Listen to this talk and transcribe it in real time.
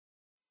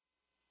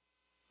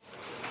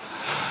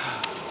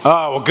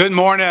Oh, well, good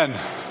morning.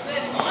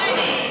 Good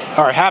morning.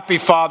 All right, happy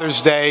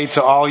Father's Day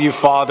to all you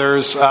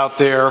fathers out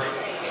there.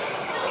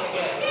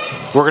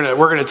 We're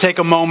gonna take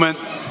a moment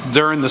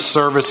during the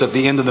service at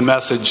the end of the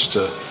message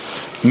to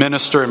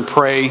minister and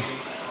pray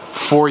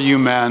for you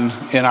men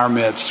in our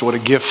midst. What a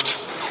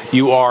gift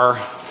you are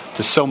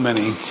to so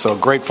many. So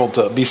grateful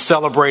to be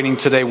celebrating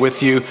today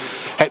with you.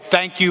 Hey,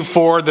 thank you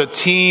for the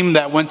team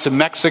that went to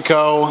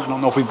Mexico. I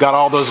don't know if we've got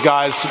all those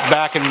guys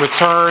back and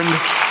returned.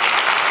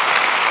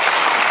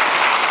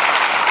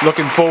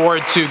 Looking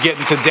forward to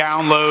getting to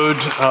download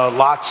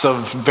lots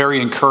of very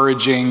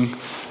encouraging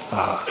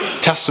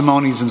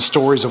testimonies and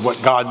stories of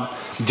what God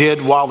did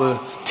while the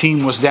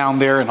team was down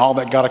there and all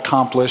that got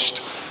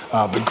accomplished.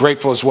 But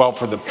grateful as well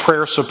for the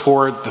prayer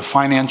support, the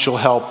financial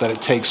help that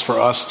it takes for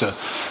us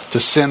to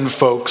send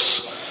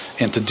folks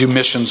and to do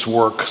missions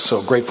work.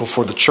 So grateful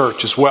for the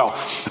church as well.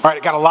 All right, I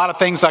got a lot of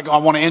things I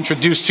want to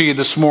introduce to you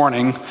this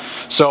morning.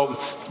 So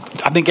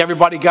I think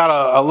everybody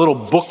got a little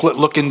booklet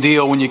looking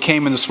deal when you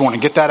came in this morning.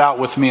 Get that out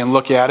with me and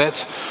look at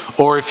it.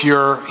 Or if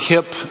you're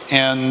hip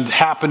and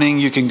happening,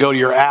 you can go to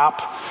your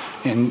app.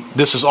 And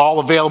this is all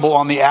available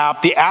on the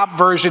app. The app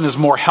version is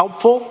more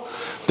helpful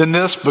than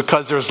this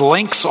because there's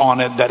links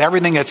on it that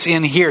everything that's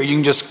in here, you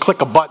can just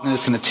click a button and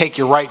it's going to take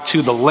you right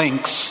to the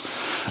links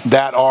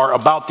that are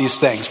about these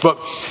things. But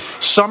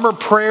Summer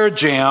Prayer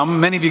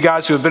Jam, many of you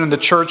guys who have been in the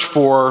church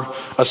for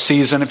a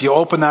season, if you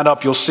open that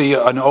up, you'll see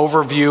an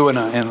overview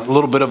and a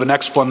little bit of an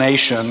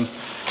explanation.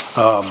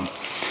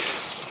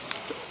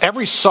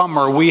 Every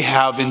summer we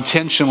have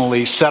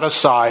intentionally set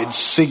aside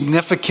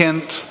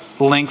significant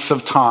lengths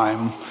of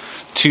time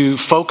to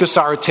focus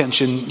our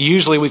attention.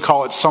 Usually we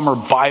call it Summer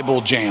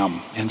Bible Jam.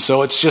 And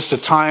so it's just a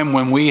time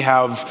when we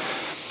have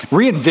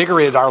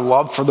reinvigorated our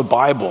love for the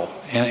Bible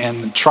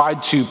and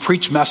tried to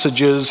preach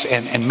messages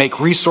and make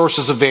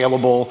resources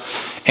available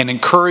and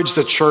encourage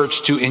the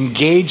church to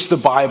engage the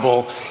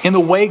Bible in the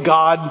way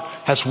God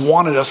has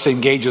wanted us to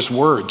engage His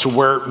Word, to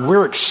where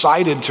we're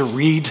excited to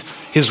read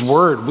His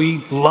Word. We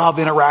love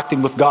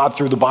interacting with God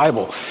through the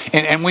Bible.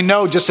 And we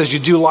know just as you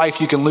do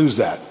life, you can lose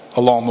that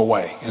along the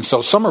way. And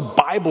so Summer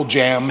Bible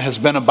Jam has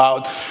been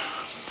about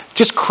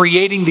just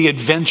creating the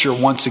adventure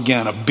once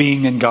again of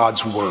being in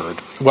God's Word.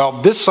 Well,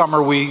 this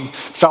summer we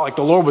felt like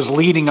the Lord was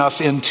leading us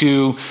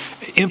into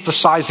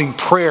emphasizing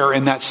prayer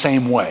in that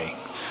same way.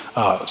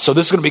 So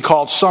this is going to be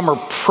called Summer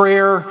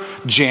Prayer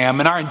Jam.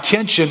 And our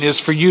intention is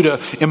for you to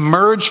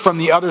emerge from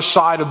the other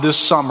side of this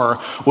summer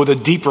with a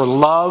deeper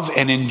love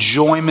and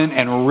enjoyment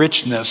and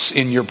richness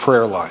in your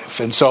prayer life.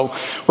 And so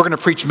we're going to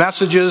preach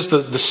messages.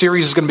 The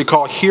series is going to be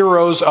called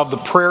Heroes of the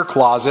Prayer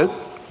Closet.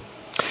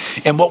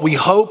 And what we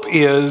hope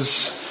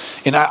is,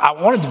 and I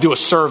wanted to do a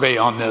survey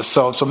on this,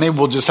 so maybe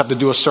we'll just have to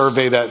do a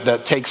survey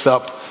that takes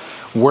up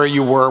where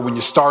you were when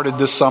you started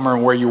this summer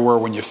and where you were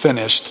when you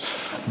finished.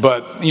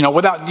 But, you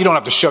don't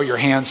have to show your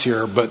hands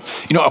here, but,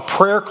 a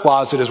prayer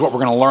closet is what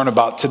we're going to learn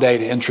about today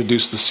to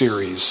introduce the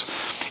series.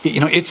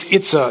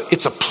 It's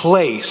a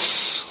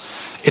place,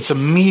 it's a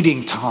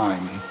meeting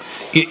time.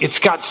 It's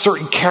got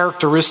certain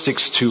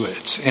characteristics to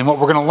it. And what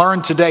we're going to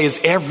learn today is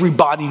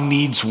everybody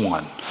needs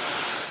one.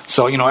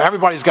 So,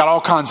 everybody's got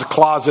all kinds of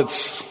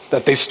closets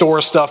that they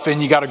store stuff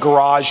in. You got a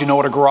garage, you know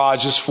what a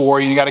garage is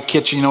for. You got a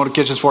kitchen, you know what a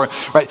kitchen's for,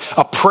 right?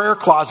 A prayer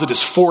closet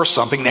is for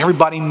something, and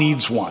everybody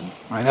needs one,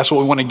 right? That's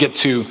what we want to get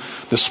to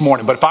this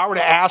morning. But if I were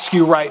to ask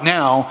you right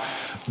now,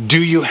 do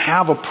you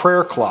have a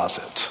prayer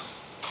closet?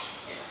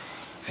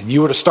 And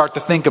you were to start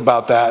to think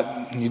about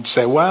that, and you'd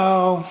say,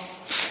 well,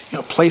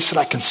 a place that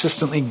I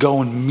consistently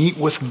go and meet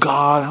with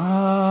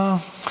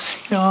God,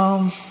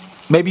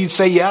 maybe you'd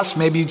say yes,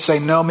 maybe you'd say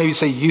no, maybe you'd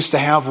say you used to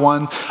have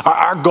one.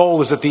 Our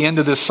goal is at the end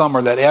of this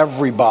summer that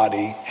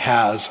everybody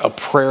has a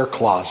prayer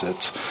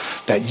closet,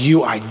 that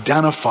you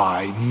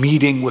identify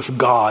meeting with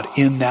God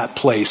in that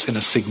place in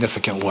a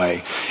significant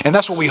way. And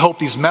that's what we hope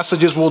these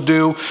messages will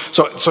do.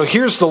 So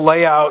here's the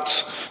layout.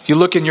 If you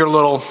look in your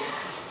little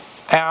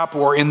app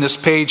or in this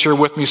page here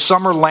with me,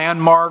 Summer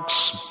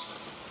Landmarks.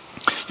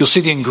 You'll see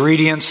the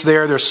ingredients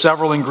there. There's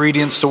several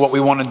ingredients to what we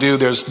want to do.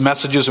 There's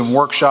messages and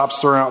workshops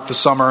throughout the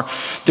summer.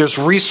 There's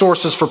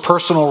resources for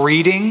personal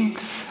reading.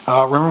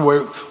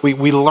 Remember,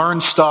 we learn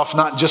stuff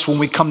not just when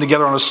we come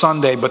together on a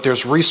Sunday, but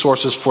there's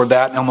resources for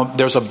that. And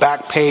there's a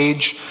back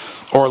page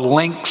or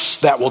links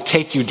that will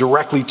take you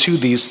directly to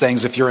these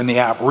things if you're in the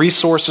app.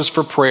 Resources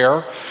for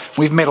prayer.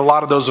 We've made a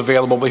lot of those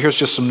available, but here's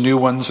just some new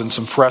ones and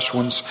some fresh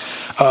ones.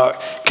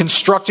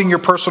 Constructing your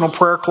personal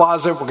prayer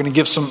closet. We're going to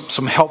give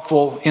some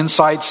helpful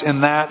insights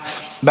in that.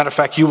 Matter of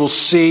fact, you will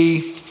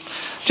see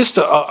just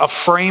a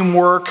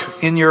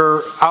framework in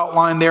your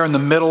outline there in the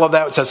middle of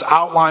that. It says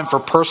outline for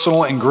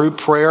personal and group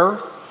prayer.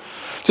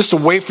 Just a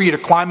way for you to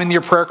climb into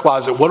your prayer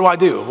closet. What do I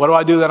do? What do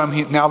I do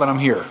now that I'm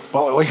here?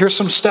 Well, here's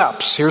some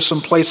steps. Here's some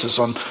places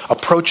on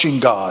approaching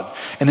God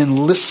and then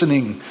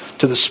listening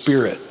to the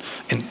Spirit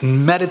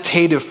and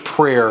meditative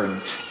prayer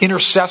and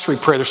intercessory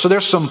prayer. So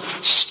there's some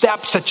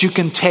steps that you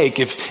can take.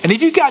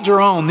 If you've got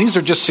your own, these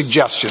are just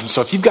suggestions.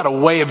 So if you've got a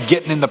way of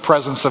getting in the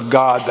presence of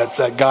God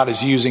that God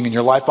is using in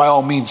your life, by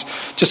all means,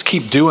 just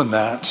keep doing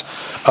that.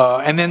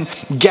 And then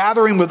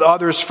gathering with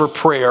others for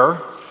prayer.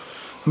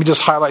 Let me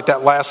just highlight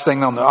that last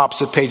thing on the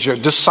opposite page here.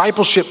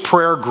 Discipleship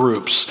prayer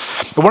groups.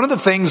 One of the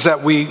things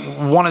that we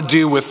want to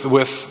do with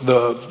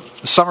the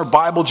Summer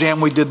Bible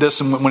Jam, we did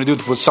this, and we want to do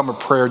it with Summer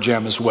Prayer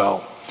Jam as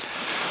well.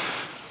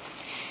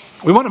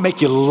 We want to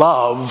make you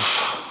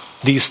love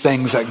these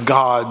things that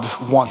God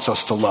wants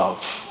us to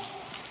love.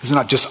 These are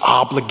not just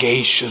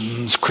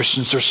obligations.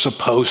 Christians are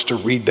supposed to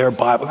read their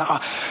Bible. No,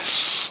 I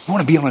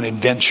want to be on an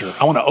adventure.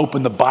 I want to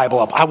open the Bible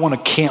up.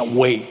 Can't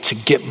wait to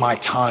get my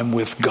time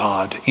with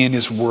God in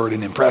His Word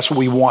and in prayer. That's what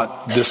we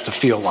want this to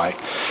feel like.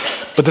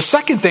 But the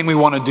second thing we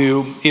want to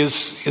do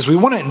is we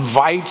want to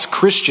invite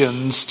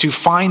Christians to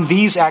find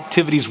these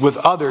activities with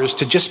others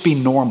to just be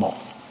normal.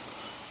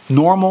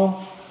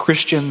 Normal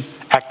Christian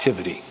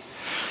activity.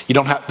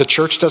 The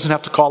church doesn't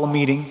have to call a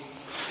meeting.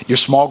 Your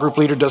small group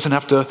leader doesn't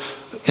have to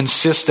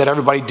insist that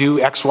everybody do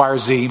X, Y, or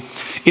Z.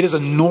 It is a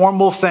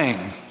normal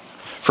thing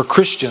for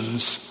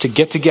Christians to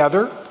get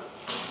together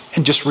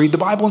and just read the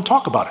Bible and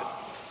talk about it.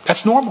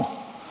 That's normal.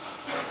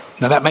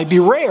 Now that may be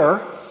rare,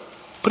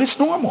 but it's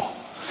normal.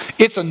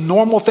 It's a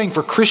normal thing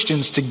for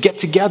Christians to get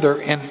together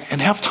and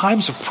have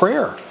times of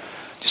prayer.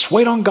 Just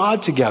wait on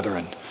God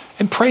together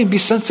and pray and be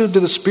sensitive to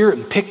the Spirit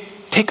and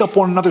take up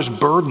one another's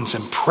burdens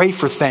and pray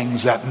for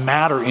things that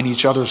matter in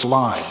each other's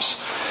lives.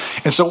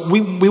 And so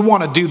we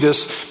want to do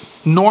this.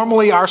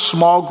 Normally our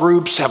small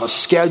groups have a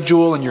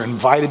schedule and you're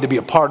invited to be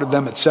a part of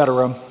them,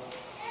 etc.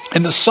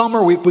 In the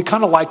summer, we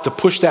kind of like to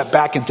push that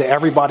back into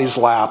everybody's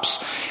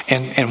laps,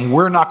 and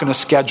we're not going to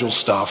schedule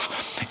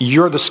stuff.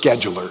 You're the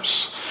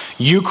schedulers.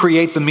 You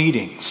create the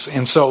meetings.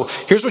 And so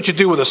here's what you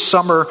do with a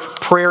Summer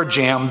Prayer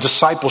Jam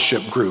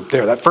discipleship group.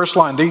 There, that first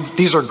line,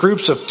 these are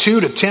groups of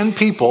 2 to 10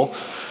 people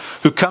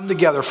who come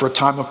together for a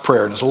time of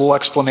prayer. And there's a little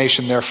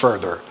explanation there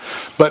further.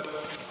 But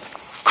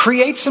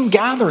create some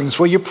gatherings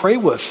where you pray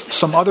with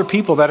some other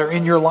people that are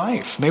in your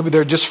life. Maybe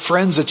they're just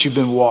friends that you've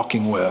been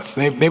walking with.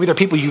 Maybe they're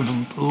people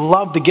you've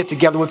loved to get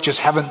together with, just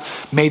haven't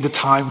made the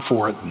time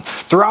for it. And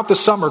throughout the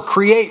summer,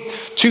 create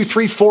 2,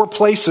 3, 4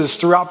 places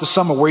throughout the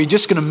summer where you're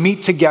just going to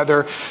meet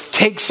together,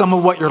 take some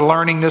of what you're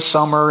learning this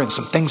summer and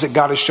some things that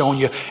God has shown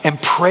you,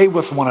 and pray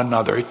with one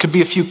another. It could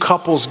be a few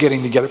couples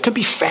getting together. It could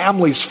be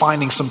families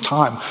finding some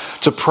time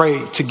to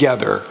pray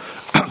together.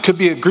 It could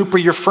be a group of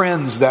your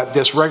friends that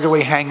just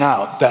regularly hang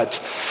out.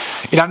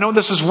 I know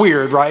this is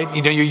weird, right?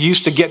 You're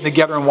used to getting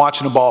together and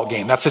watching a ball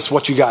game. That's just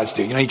what you guys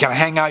do. You kind of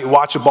hang out, you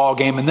watch a ball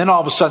game, and then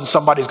all of a sudden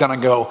somebody's going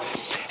to go,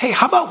 hey,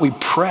 how about we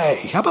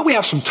pray? How about we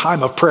have some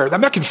time of prayer?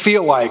 That can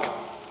feel like,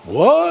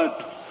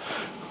 what?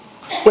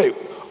 Wait,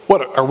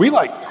 what? Are we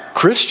like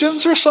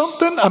Christians or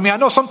something? I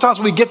know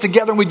sometimes we get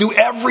together and we do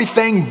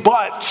everything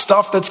but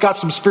stuff that's got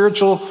some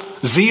spiritual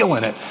zeal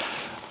in it.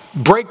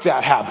 Break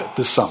that habit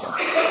this summer.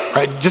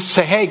 Right? Just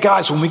say, hey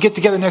guys, when we get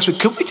together next week,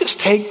 could we just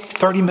take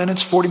 30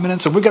 minutes, 40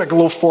 minutes? And we've got a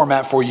little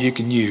format for you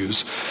can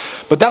use.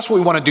 But that's what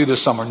we want to do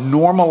this summer.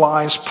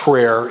 Normalize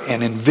prayer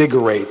and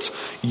invigorate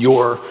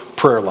your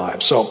prayer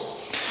life. So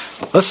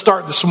let's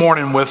start this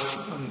morning with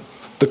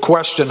the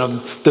question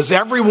of, does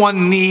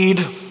everyone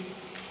need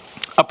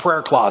a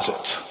prayer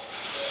closet?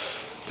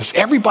 Does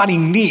everybody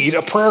need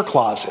a prayer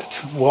closet?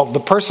 Well,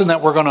 the person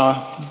that we're going to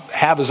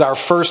have as our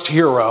first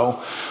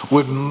hero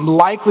would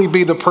likely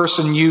be the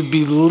person you'd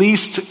be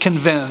least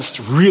convinced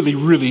really,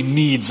 really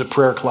needs a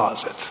prayer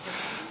closet.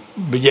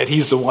 But yet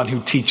he's the one who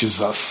teaches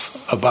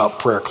us about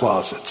prayer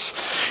closets.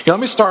 Let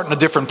me start in a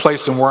different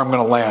place than where I'm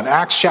going to land.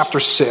 Acts chapter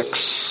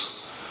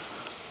 6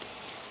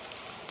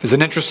 is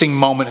an interesting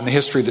moment in the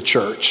history of the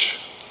church.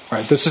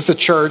 Right? This is the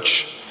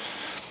church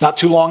not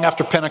too long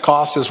after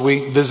Pentecost, as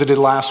we visited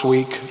last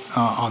week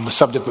on the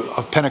subject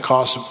of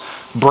Pentecost,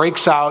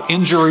 breaks out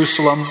in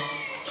Jerusalem.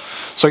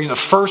 So in the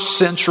first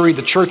century,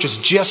 the church is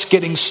just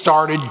getting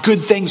started.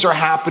 Good things are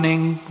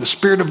happening. The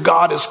Spirit of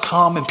God has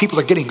come and people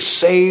are getting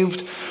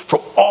saved from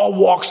all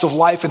walks of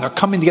life, and they're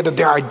coming together.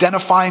 They're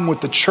identifying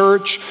with the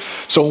church.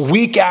 So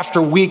week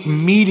after week,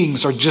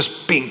 meetings are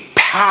just being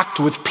packed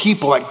with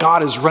people that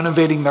God is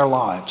renovating their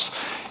lives.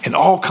 And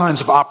all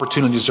kinds of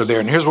opportunities are there.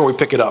 And here's where we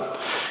pick it up.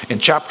 In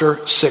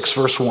chapter 6,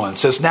 verse 1. It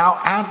says,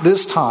 now at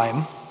this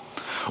time,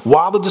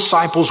 while the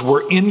disciples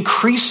were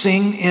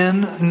increasing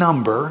in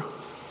number,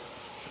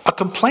 a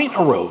complaint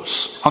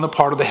arose on the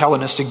part of the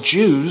Hellenistic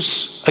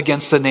Jews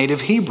against the native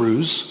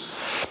Hebrews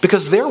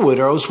because their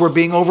widows were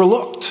being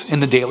overlooked in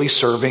the daily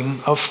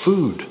serving of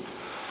food.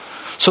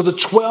 So the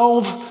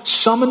 12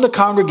 summoned the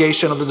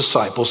congregation of the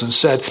disciples and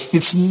said,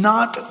 it's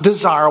not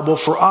desirable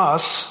for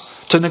us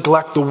to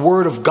neglect the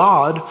word of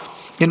God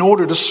in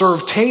order to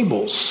serve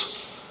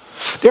tables.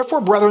 Therefore,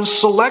 brethren,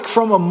 select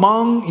from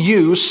among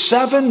you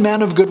 7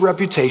 men of good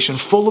reputation,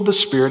 full of the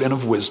Spirit and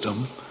of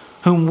wisdom,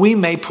 whom we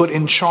may put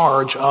in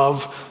charge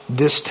of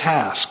this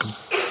task.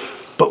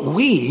 But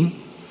we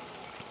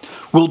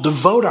will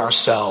devote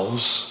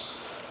ourselves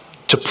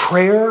to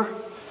prayer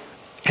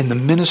and the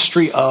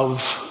ministry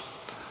of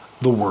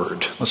the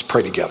word. Let's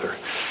pray together.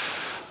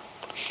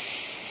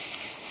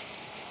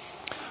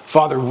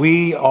 Father,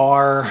 we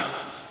are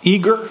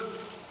eager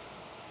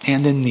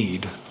and in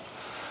need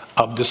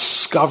of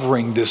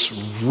discovering this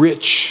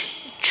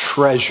rich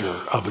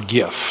treasure of a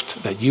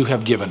gift that you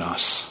have given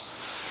us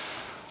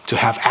to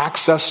have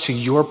access to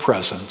your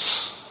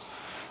presence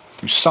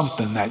through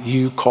something that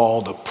you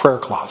called a prayer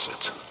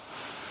closet.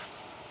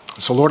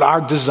 So Lord, our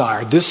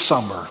desire this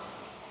summer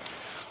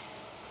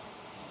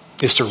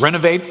is to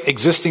renovate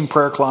existing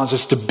prayer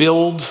closets, to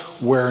build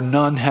where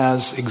none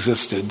has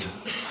existed.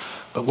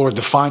 But Lord,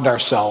 to find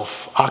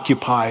ourselves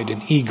occupied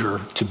and eager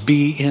to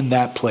be in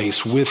that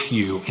place with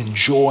you,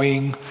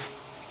 enjoying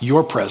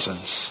your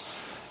presence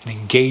and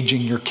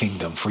engaging your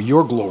kingdom for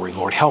your glory.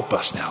 Lord, help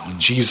us now. In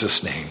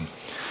Jesus' name,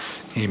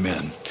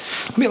 amen.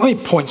 Let me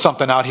point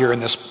something out here in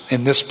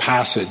this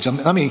passage.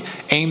 Let me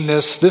aim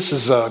this. This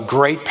is a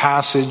great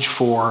passage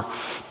for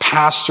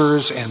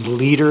pastors and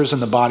leaders in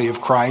the body of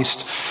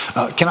Christ.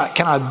 Can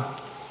I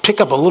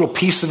pick up a little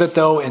piece of it,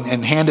 though,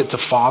 and hand it to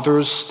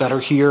fathers that are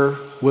here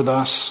with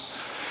us?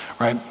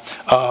 Right?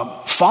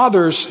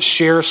 Fathers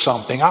share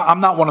something.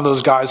 I'm not one of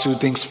those guys who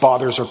thinks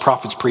fathers are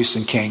prophets, priests,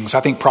 and kings. I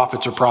think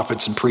prophets are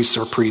prophets and priests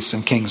are priests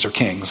and kings are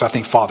kings. I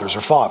think fathers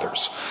are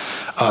fathers.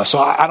 So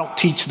I don't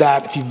teach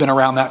that if you've been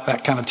around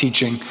that kind of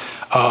teaching.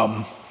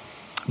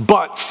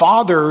 But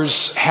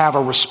fathers have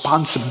a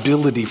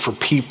responsibility for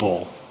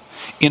people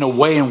in a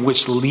way in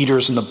which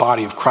leaders in the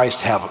body of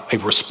Christ have a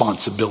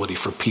responsibility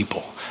for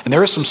people. And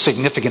there is some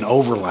significant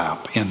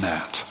overlap in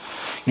that.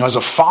 You know, as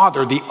a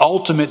father, the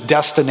ultimate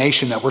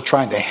destination that we're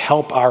trying to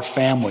help our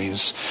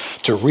families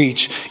to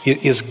reach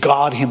is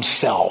God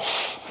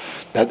Himself.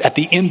 That at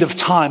the end of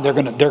time, they're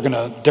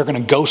gonna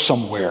go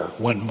somewhere.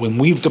 When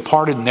we've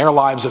departed and their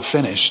lives have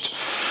finished,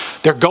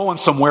 they're going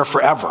somewhere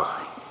forever.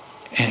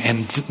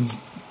 And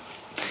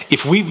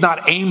if we've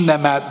not aimed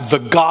them at the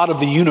God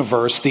of the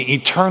universe, the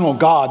eternal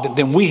God,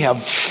 then we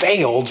have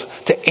failed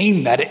to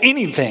aim that at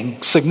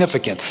anything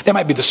significant. They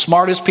might be the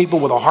smartest people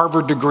with a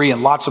Harvard degree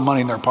and lots of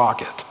money in their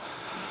pocket.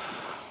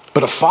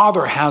 But a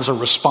father has a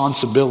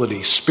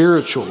responsibility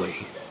spiritually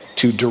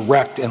to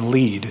direct and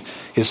lead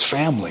his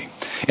family.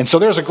 And so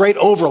there's a great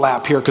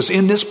overlap here, because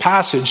in this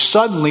passage,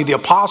 suddenly the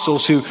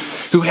apostles who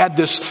had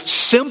this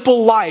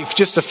simple life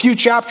just a few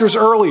chapters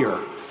earlier,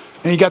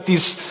 and you got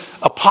these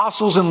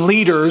apostles and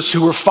leaders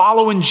who were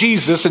following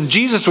Jesus, and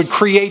Jesus would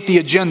create the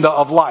agenda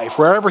of life.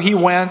 Wherever he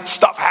went,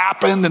 stuff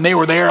happened, and they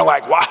were there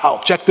like,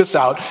 wow, check this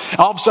out. And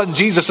all of a sudden,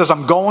 Jesus says,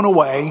 I'm going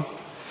away,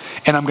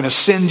 and I'm going to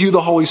send you the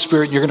Holy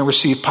Spirit, and you're going to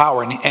receive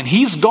power. And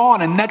he's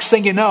gone, and next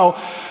thing you know,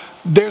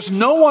 there's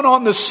no one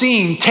on the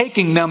scene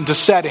taking them to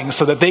settings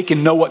so that they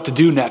can know what to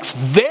do next.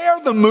 They're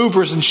the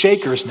movers and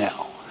shakers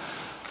now.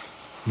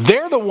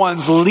 They're the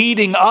ones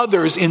leading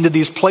others into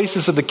these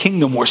places of the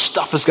kingdom where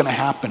stuff is going to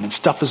happen and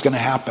stuff is going to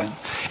happen.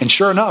 And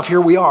sure enough,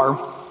 here we are.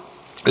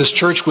 This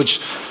church,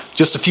 which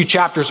just a few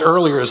chapters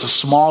earlier is a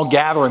small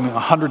gathering,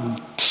 100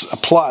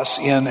 plus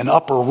in an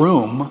upper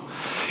room,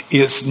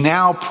 is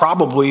now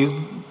probably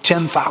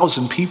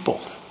 10,000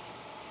 people.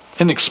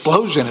 An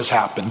explosion has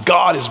happened.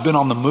 God has been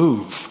on the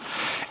move.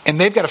 And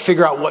they've got to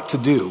figure out what to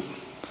do.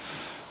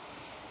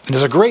 And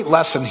there's a great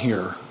lesson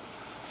here.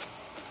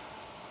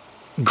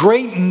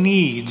 Great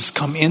needs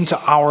come into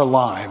our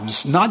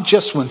lives, not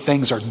just when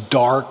things are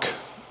dark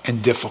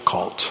and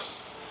difficult,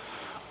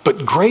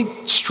 but great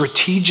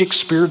strategic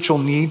spiritual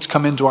needs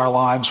come into our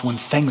lives when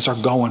things are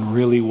going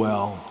really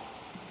well.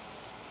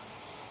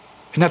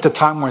 Isn't that the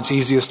time when it's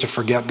easiest to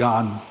forget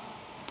God?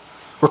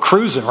 We're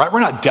cruising, right?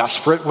 We're not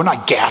desperate. We're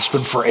not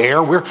gasping for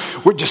air.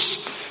 We're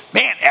just,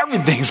 man,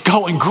 everything's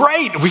going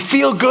great. We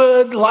feel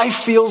good. Life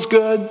feels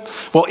good.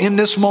 Well, in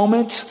this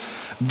moment,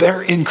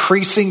 they're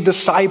increasing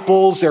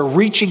disciples. They're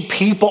reaching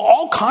people,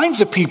 all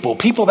kinds of people.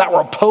 People that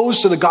were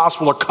opposed to the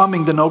gospel are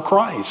coming to know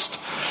Christ.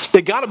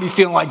 They got to be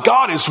feeling like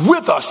God is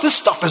with us. This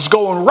stuff is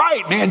going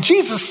right, man.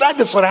 Jesus said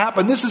this would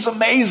happen. This is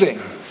amazing.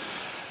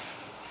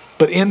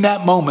 But in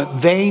that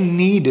moment, they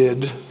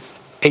needed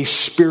a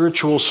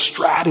spiritual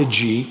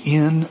strategy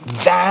in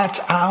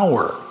that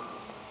hour.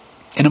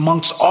 And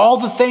amongst all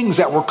the things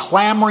that were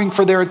clamoring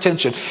for their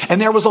attention, and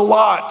there was a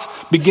lot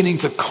beginning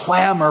to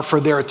clamor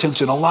for their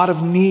attention, a lot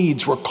of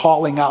needs were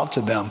calling out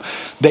to them.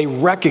 They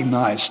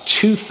recognized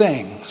two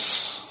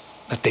things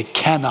that they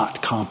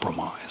cannot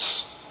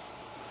compromise: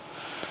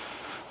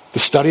 the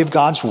study of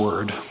God's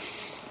word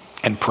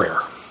and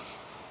prayer.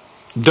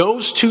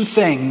 Those two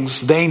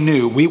things they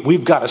knew,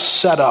 we've got to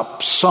set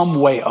up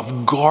some way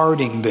of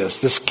guarding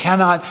this. This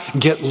cannot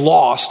get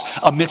lost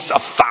amidst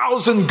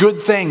 1,000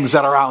 good things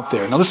that are out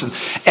there. Now listen,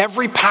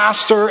 every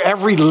pastor,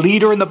 every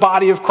leader in the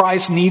body of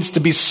Christ needs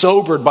to be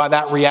sobered by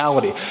that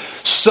reality.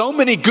 So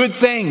many good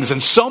things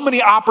and so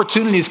many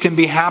opportunities can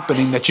be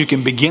happening that you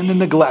can begin to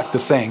neglect the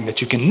thing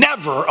that you can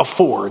never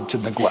afford to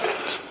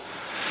neglect.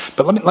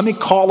 But let me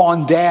call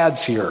on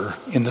dads here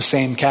in the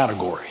same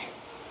category.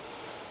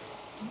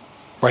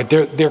 Right,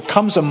 there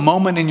comes a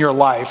moment in your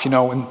life,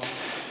 when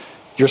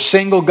you're a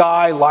single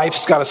guy,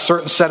 life's got a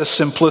certain set of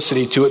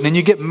simplicity to it. And then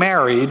you get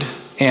married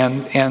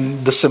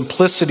and the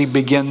simplicity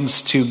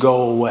begins to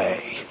go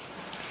away.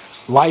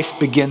 Life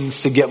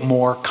begins to get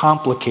more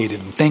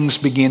complicated and things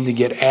begin to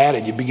get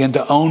added. You begin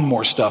to own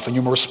more stuff and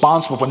you're more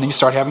responsible for it, and then you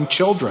start having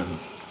children.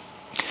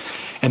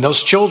 And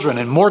those children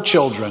and more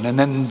children, and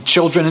then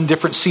children in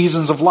different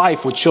seasons of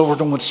life with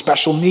children with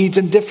special needs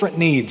and different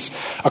needs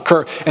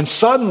occur. And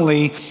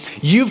suddenly,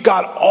 you've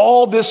got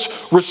all this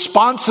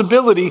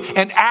responsibility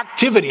and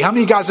activity. How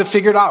many of you guys have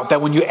figured out that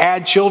when you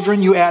add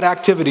children, you add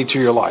activity to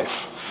your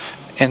life?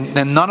 And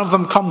none of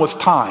them come with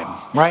time,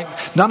 right?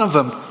 None of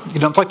them,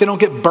 it's like they don't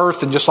get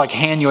birthed and just like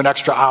hand you an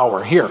extra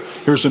hour.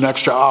 Here's an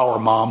extra hour,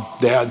 Mom,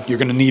 Dad, you're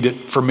going to need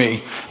it for me.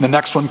 And the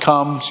next one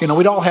comes.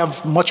 We'd all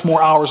have much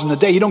more hours in the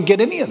day. You don't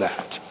get any of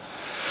that.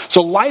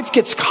 So life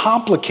gets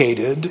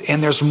complicated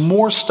and there's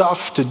more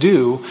stuff to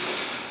do.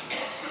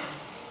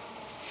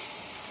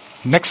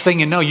 Next thing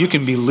you know, you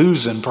can be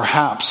losing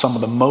perhaps some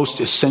of the most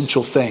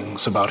essential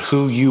things about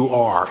who you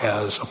are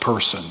as a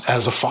person,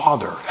 as a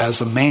father,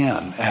 as a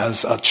man,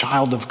 as a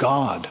child of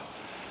God.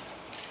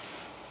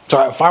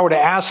 So if I were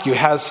to ask you,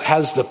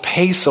 has the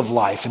pace of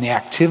life and the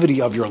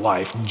activity of your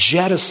life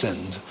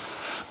jettisoned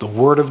the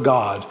Word of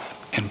God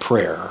and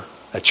prayer?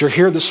 That you're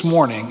here this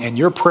morning and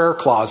your prayer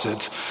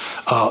closet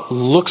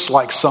looks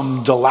like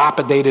some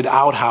dilapidated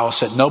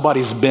outhouse that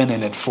nobody's been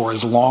in it for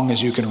as long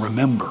as you can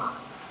remember.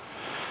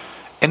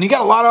 And you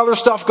got a lot of other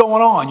stuff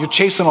going on. You're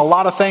chasing a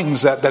lot of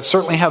things that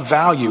certainly have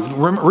value.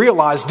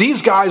 Realize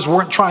these guys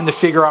weren't trying to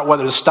figure out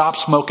whether to stop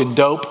smoking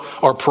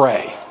dope or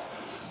pray.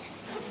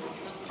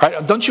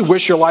 Right? Don't you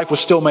wish your life was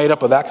still made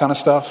up of that kind of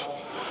stuff?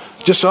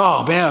 Just,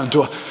 oh man,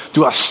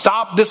 do I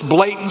stop this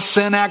blatant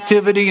sin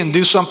activity and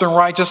do something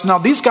righteous? No,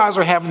 these guys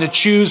are having to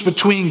choose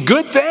between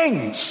good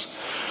things.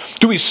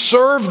 Do we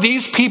serve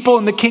these people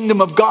in the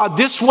kingdom of God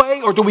this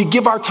way, or do we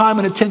give our time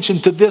and attention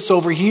to this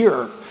over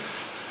here?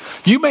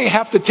 You may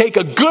have to take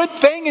a good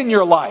thing in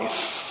your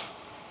life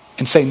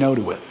and say no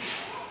to it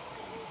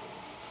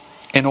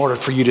in order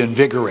for you to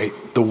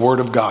invigorate the Word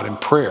of God and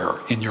prayer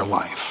in your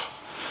life.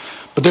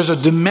 But there's a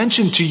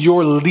dimension to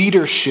your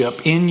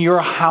leadership in your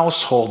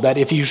household that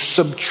if you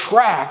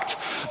subtract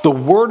the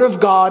Word of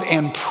God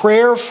and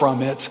prayer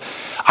from it,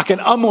 I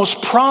can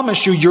almost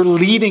promise you're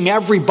leading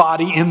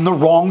everybody in the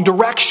wrong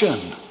direction.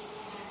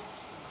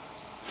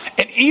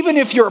 And even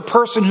if you're a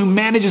person who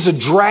manages to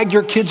drag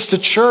your kids to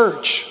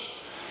church,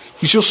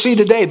 you'll see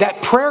today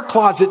that prayer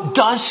closet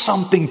does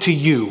something to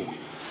you.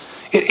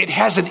 It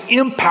has an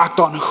impact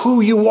on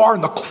who you are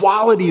and the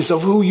qualities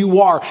of who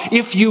you are.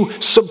 If you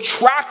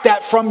subtract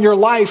that from your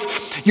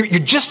life, you're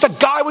just a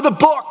guy with a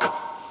book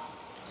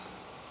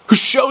who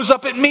shows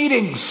up at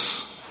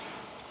meetings.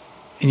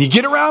 And you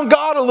get around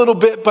God a little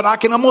bit, but I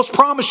can almost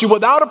promise you,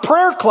 without a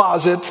prayer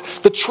closet,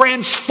 the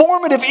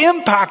transformative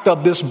impact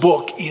of this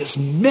book is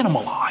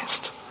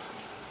minimalized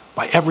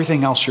by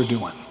everything else you're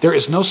doing. There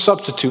is no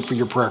substitute for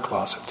your prayer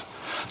closet.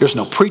 There's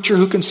no preacher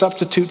who can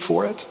substitute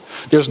for it.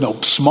 There's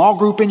no small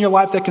group in your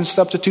life that can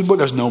substitute for it.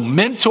 There's no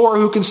mentor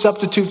who can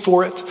substitute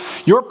for it.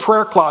 Your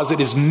prayer closet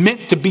is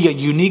meant to be a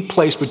unique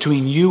place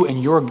between you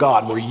and your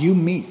God where you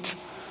meet.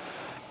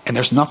 And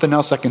there's nothing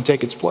else that can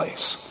take its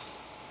place.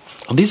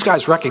 Well, these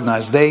guys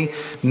recognized they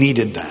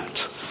needed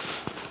that.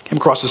 Came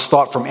across this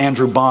thought from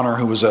Andrew Bonner,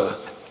 who was a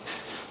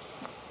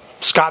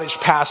Scottish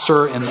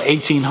pastor in the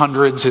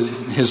 1800s.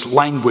 His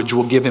language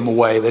will give him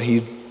away that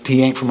he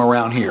ain't from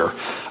around here.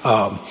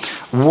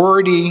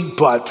 Wordy,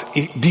 but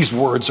these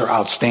words are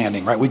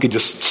outstanding, right? We could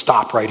just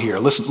stop right here.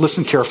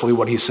 Listen carefully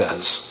what he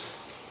says.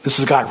 This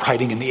is a guy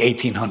writing in the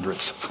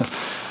 1800s.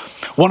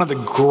 One of the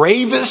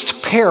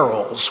gravest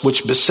perils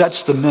which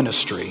besets the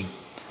ministry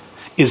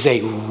is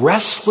a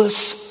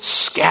restless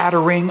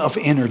scattering of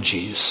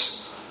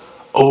energies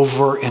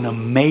over an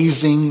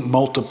amazing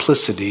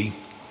multiplicity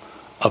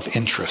of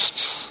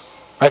interests.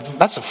 Right?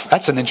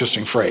 That's an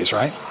interesting phrase,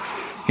 right?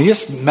 You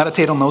just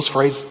meditate on those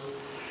phrases.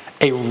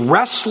 A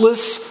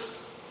restless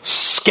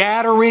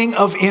scattering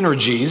of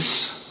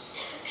energies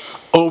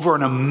over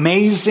an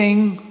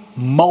amazing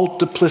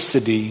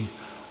multiplicity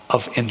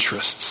of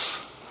interests.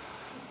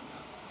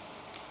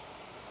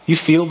 You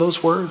feel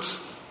those words?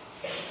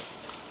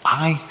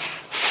 I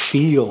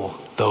feel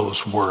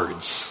those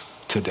words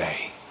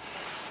today.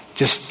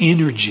 Just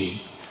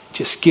energy,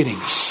 just getting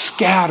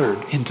scattered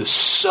into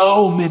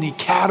so many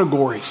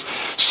categories,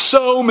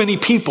 so many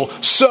people,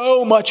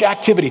 so much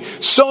activity,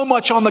 so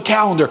much on the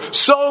calendar,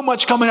 so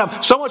much coming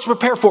up, so much to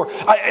prepare for.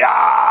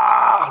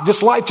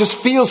 This life just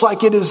feels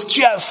like it is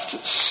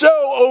just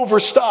so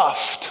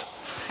overstuffed.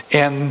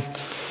 And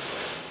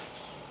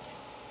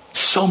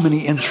so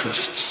many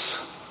interests.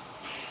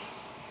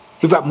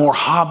 We've got more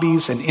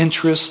hobbies and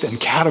interests and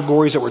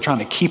categories that we're trying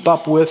to keep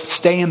up with,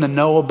 stay in the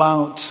know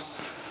about.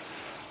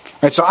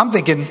 Right, so I'm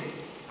thinking,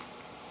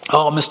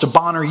 oh, Mr.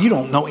 Bonner, you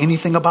don't know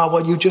anything about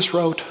what you just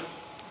wrote.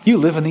 You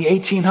live in the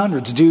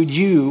 1800s, dude.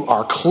 You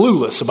are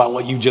clueless about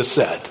what you just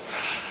said.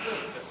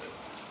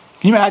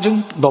 Can you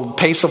imagine the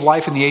pace of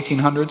life in the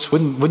 1800s?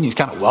 Wouldn't you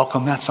kind of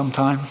welcome that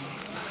sometime?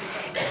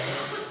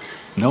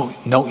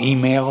 No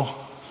email.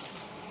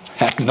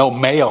 Heck, no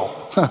mail.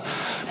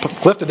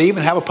 Cliff, did they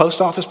even have a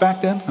post office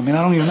back then? I mean,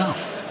 I don't even know.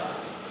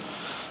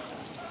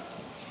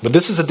 But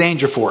this is a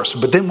danger for us.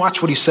 But then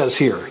watch what he says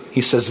here.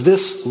 He says,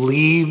 this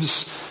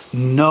leaves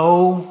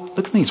no,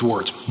 look at these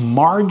words,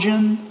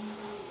 margin,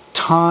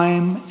 time,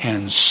 time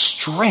and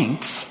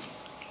strength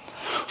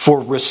for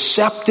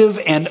receptive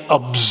and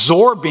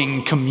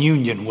absorbing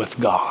communion with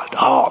God.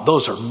 Oh,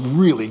 those are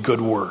really good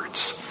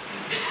words,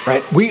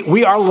 right?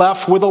 We are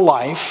left with a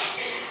life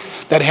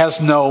that has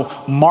no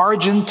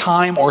margin,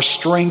 time, or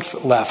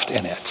strength left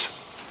in it,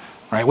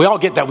 right? We all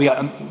get that.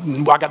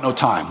 I got no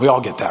time. We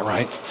all get that,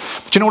 right?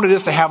 But you know what it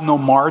is to have no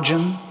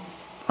margin,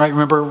 right?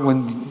 Remember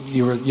when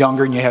you were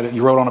younger and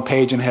you wrote on a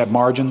page and it had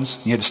margins?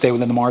 You had to stay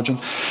within the margin.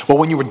 Well,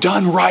 when you were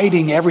done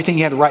writing everything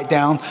you had to write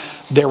down,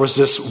 there was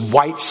this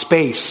white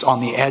space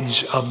on the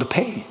edge of the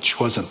page,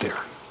 wasn't there?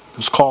 It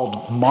was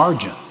called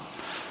margin.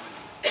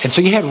 And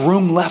so you had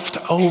room left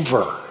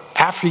over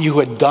after you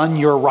had done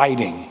your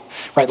writing,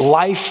 right?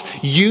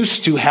 Life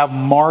used to have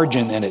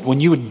margin in it. When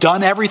you had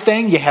done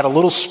everything, you had a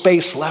little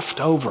space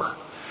left over.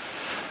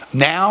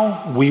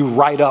 Now we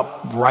write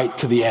up right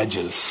to the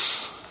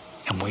edges.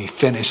 And we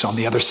finish on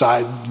the other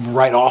side,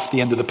 right off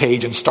the end of the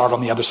page and start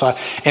on the other side.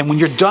 And when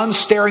you're done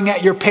staring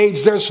at your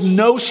page, there's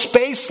no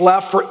space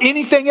left for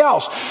anything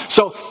else.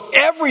 So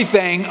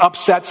everything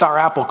upsets our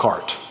apple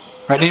cart,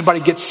 right? Anybody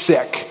gets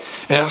sick,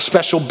 and a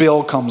special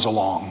bill comes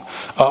along.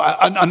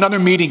 Another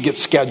meeting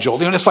gets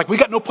scheduled. And it's like we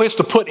got no place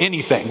to put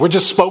anything. We're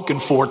just spoken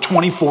for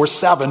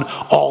 24/7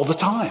 all the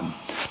time.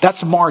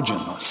 That's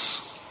marginless.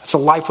 It's a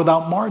life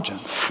without margin.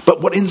 But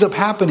what ends up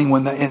happening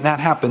when that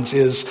happens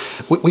is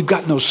we've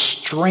got no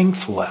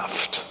strength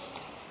left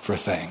for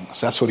things.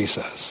 That's what he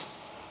says.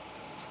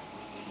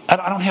 I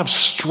don't have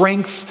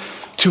strength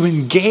to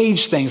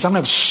engage things. I don't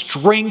have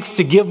strength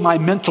to give my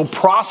mental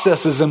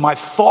processes and my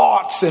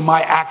thoughts and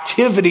my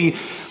activity.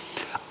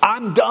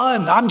 I'm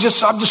done. I'm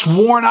just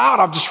worn out.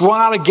 I've just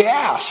run out of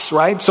gas,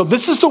 right? So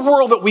this is the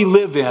world that we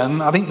live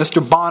in. I think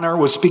Mr. Bonner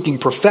was speaking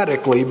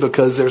prophetically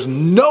because there's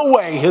no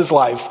way his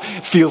life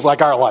feels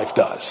like our life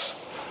does.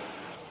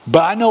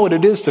 But I know what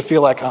it is to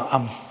feel like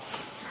I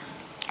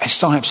just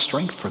don't have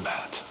strength for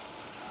that.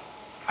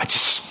 I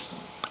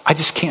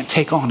just can't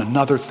take on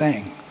another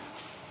thing.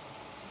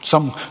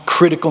 Some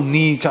critical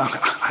need.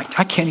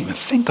 I can't even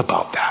think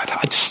about that.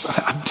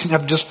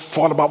 I've just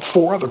thought about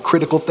 4 other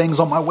critical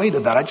things on my way to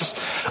that.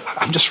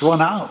 I'm just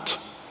run out.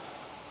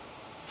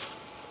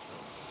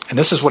 And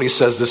this is what he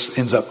says this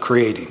ends up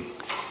creating.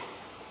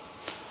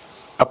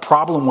 A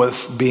problem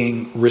with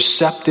being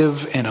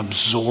receptive and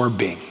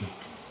absorbing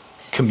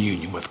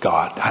communion with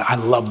God. I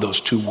love those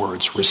 2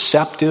 words,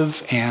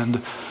 receptive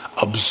and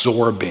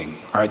absorbing.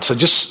 All right, so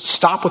just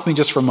stop with me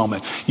just for a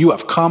moment. You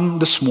have come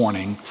this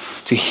morning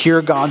to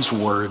hear God's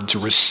word, to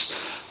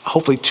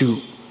hopefully to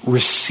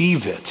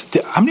receive it.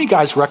 How many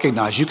guys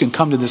recognize you can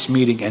come to this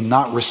meeting and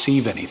not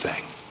receive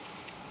anything?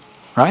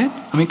 Right?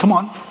 I mean, come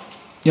on.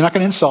 You're not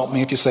going to insult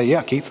me if you say,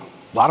 yeah, Keith,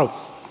 a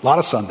lot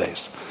of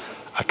Sundays.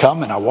 I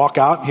come and I walk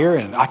out here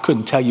and I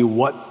couldn't tell you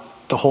what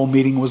the whole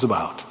meeting was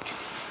about.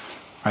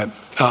 Right?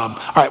 All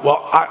right,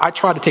 well, I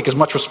try to take as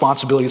much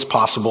responsibility as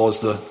possible as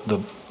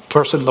the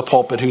person in the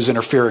pulpit who's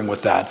interfering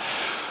with that.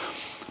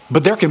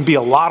 But there can be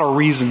a lot of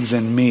reasons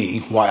in me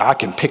why I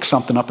can pick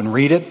something up and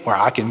read it, where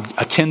I can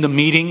attend a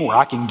meeting, where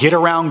I can get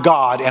around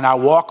God and I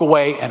walk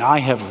away and I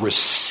have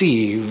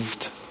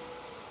received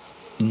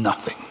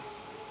nothing.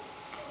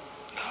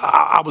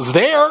 I was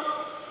there,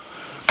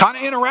 kind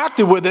of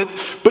interacted with it,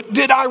 but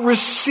did I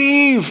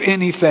receive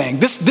anything?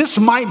 This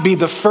might be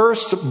the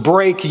first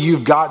break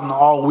you've gotten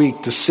all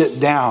week to sit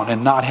down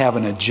and not have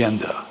an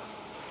agenda.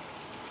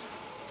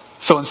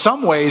 So in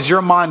some ways,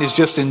 your mind is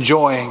just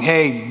enjoying,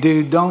 hey,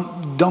 dude,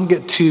 don't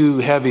get too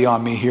heavy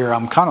on me here.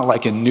 I'm kind of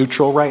like in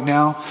neutral right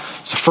now.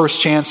 It's the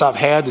first chance I've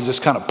had to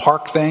just kind of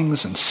park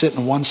things and sit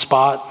in one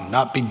spot and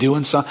not be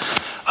doing something.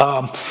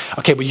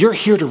 Okay, but you're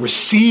here to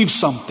receive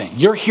something.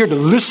 You're here to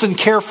listen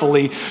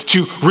carefully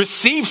to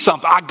receive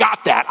something. I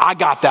got that.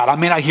 I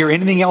may not hear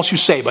anything else you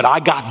say, but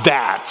I got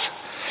that.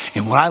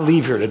 And when I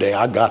leave here today,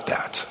 I got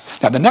that.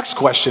 Now, the next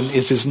question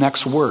is his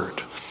next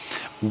word.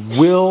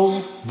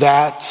 Will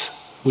that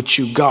which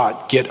you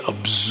got get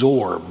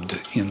absorbed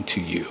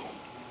into you?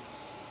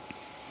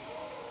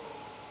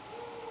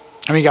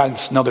 How many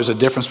guys know there's a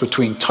difference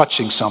between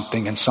touching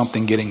something and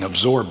something getting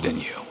absorbed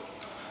in you?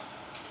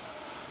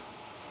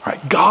 Right?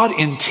 God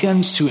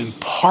intends to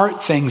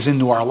impart things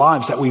into our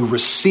lives that we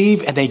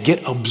receive and they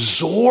get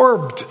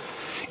absorbed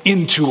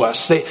into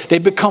us. They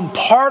become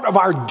part of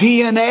our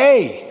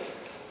DNA.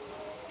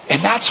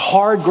 And that's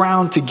hard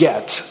ground to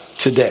get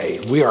today.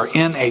 We are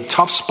in a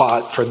tough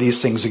spot for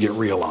these things to get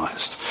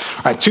realized.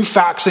 All right, 2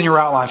 facts in your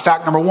outline.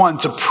 Fact number 1,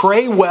 to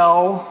pray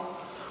well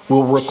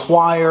will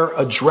require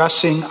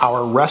addressing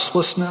our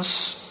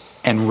restlessness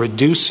and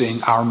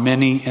reducing our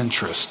many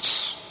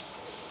interests.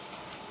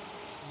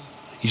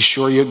 You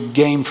sure you're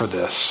game for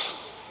this?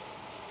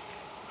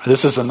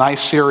 This is a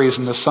nice series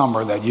in the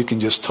summer that you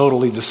can just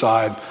totally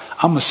decide,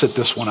 I'm going to sit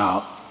this one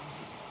out.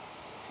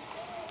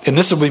 And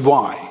this will be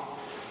why.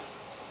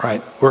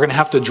 Right? We're going to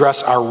have to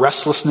address our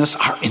restlessness,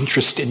 our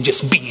interest in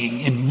just being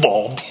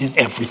involved in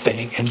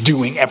everything and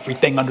doing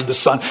everything under the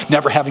sun,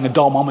 never having a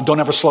dull moment. Don't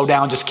ever slow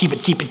down. Just keep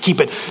it.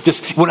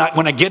 Just when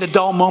I get a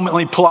dull moment,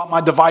 let me pull out my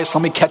device.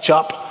 Let me catch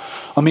up.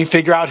 Let me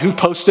figure out who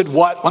posted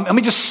what. Let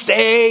me just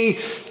stay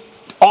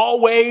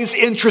always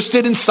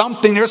interested in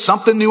something. There's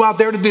something new out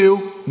there to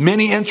do.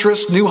 Many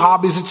interests, new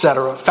hobbies,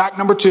 etc. Fact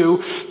number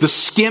 2, the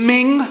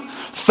skimming,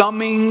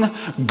 thumbing,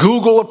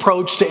 Google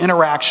approach to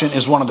interaction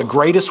is one of the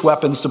greatest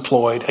weapons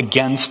deployed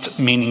against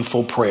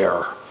meaningful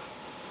prayer.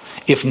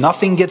 If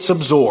nothing gets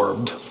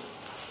absorbed,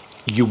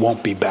 you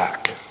won't be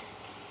back.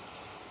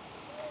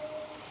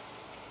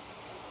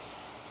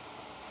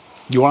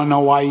 You want to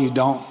know why you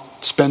don't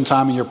spend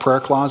time in your prayer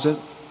closet?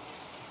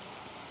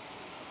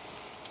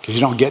 Because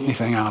you don't get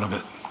anything out of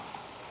it.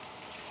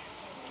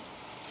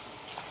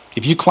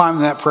 If you climbed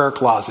in that prayer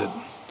closet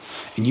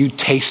and you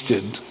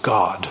tasted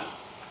God,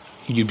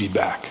 you'd be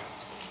back.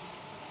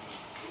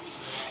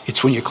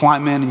 It's when you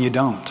climb in and you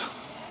don't.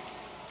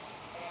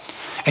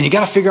 And you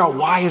got to figure out,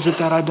 why is it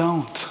that I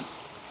don't?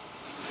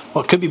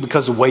 Well, it could be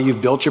because of the way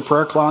you've built your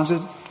prayer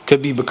closet.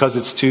 Could be because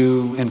it's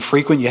too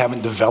infrequent. You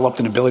haven't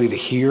developed an ability to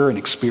hear and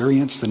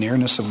experience the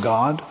nearness of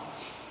God.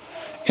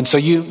 And so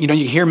you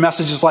hear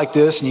messages like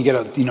this and you get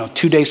a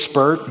 2-day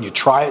spurt and you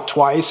try it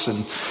twice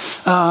and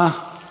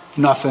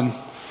nothing.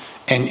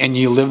 And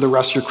you live the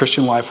rest of your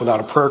Christian life without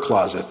a prayer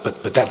closet.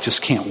 But that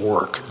just can't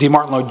work. D.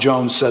 Martin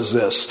Lloyd-Jones says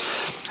this: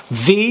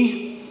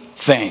 the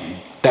thing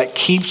that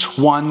keeps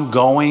one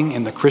going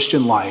in the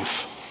Christian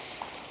life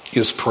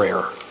is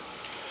prayer.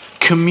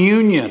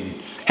 Communion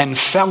and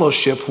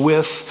fellowship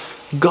with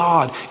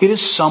God. It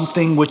is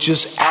something which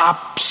is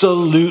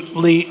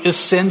absolutely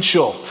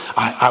essential.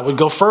 I would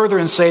go further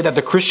and say that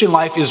the Christian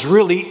life is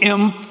really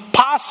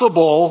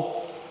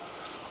impossible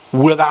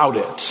without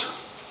it.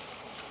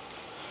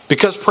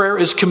 Because prayer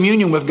is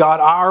communion with God,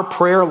 our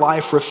prayer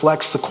life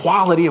reflects the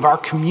quality of our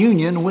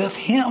communion with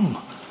Him.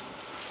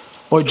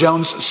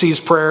 Lloyd-Jones sees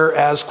prayer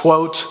as,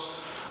 quote,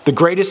 the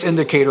greatest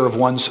indicator of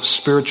one's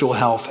spiritual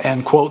health,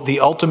 and, quote,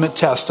 the ultimate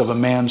test of a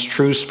man's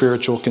true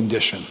spiritual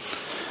condition.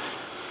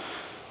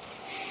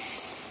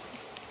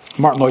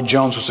 Martin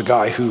Lloyd-Jones was a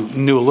guy who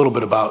knew a little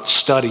bit about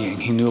studying.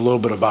 He knew a little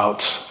bit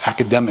about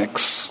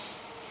academics.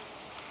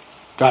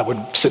 Guy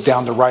would sit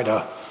down to write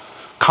a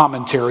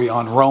commentary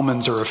on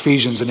Romans or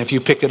Ephesians, and if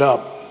you pick it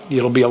up,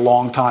 it'll be a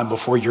long time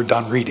before you're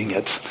done reading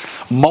it.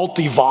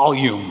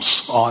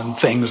 Multi-volumes on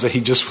things that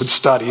he just would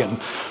study and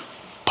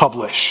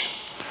publish.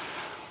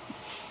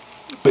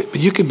 But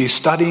you can be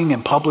studying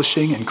and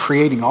publishing and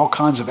creating all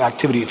kinds of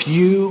activity. If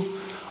you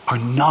are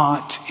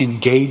not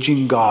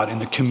engaging God in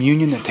the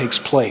communion that takes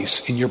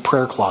place in your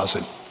prayer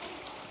closet,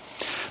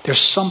 there's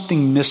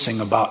something missing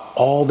about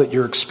all that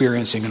you're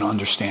experiencing and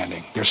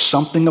understanding. There's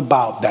something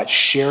about that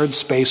shared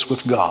space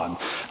with God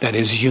that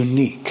is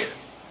unique,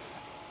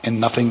 and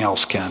nothing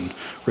else can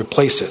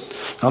replace it.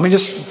 Now, let me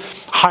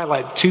just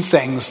highlight 2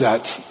 things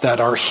that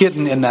are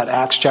hidden in that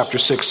Acts chapter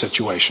 6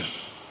 situation.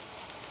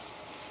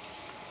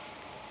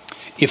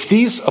 If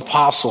these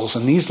apostles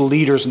and these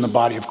leaders in the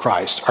body of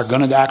Christ are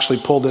going to actually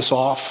pull this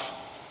off,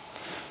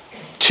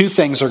 2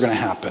 things are going to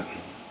happen.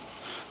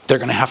 They're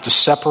going to have to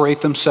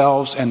separate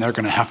themselves, and they're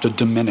going to have to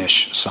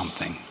diminish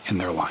something in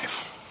their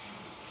life.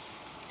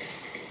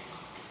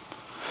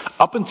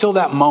 Up until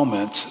that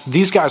moment,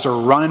 these guys are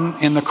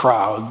running in the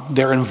crowd.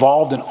 They're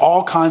involved in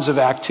all kinds of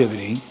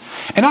activity.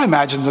 And I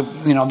imagine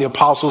the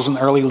apostles and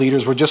the early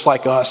leaders were just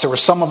like us. There were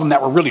some of them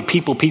that were really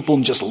people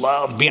and just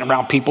loved being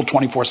around people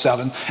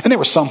 24/7. And there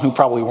were some who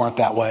probably weren't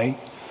that way.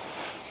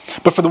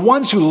 But for the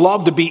ones who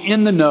love to be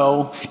in the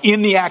know,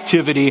 in the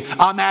activity,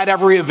 I'm at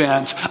every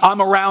event,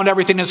 I'm around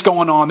everything that's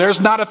going on. There's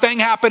not a thing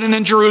happening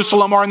in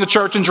Jerusalem or in the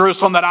church in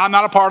Jerusalem that I'm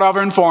not a part of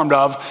or informed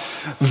of.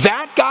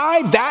 That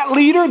guy, that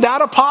leader,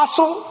 that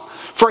apostle,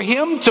 for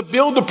him to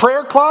build a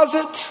prayer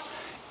closet,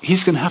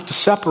 he's going to have to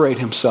separate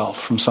himself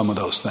from some of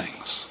those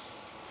things.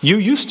 You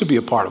used to be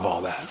a part of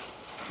all that.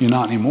 You're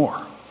not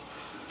anymore.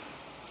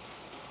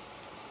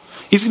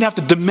 He's going to have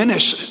to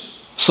diminish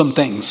some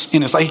things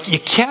in his life. You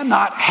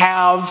cannot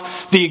have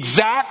the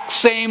exact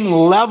same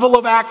level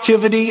of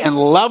activity and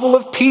level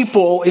of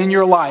people in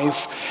your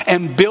life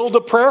and build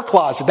a prayer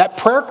closet. That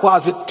prayer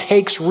closet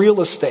takes real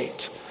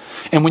estate.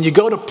 And when you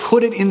go to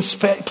put it in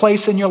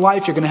place in your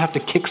life, you're going to have to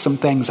kick some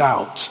things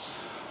out.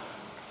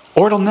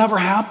 Or it'll never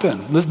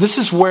happen. This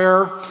is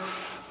where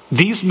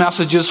these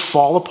messages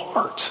fall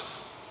apart.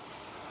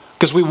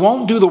 Because we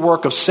won't do the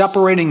work of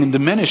separating and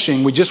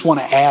diminishing. We just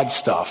want to add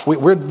stuff.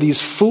 We're these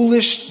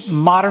foolish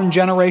modern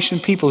generation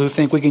people who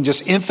think we can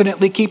just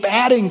infinitely keep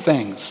adding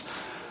things.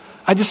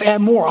 I just add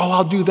more. Oh,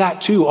 I'll do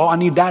that too. Oh, I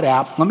need that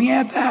app. Let me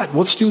add that.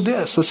 Let's do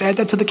this. Let's add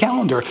that to the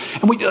calendar.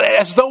 And we,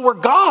 as though we're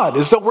God,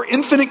 as though we're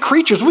infinite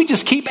creatures, we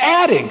just keep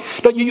adding.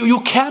 You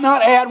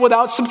cannot add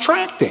without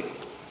subtracting.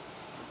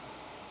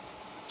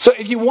 So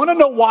if you want to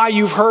know why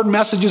you've heard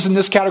messages in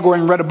this category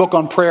and read a book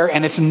on prayer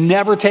and it's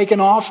never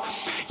taken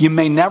off, you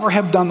may never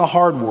have done the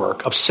hard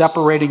work of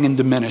separating and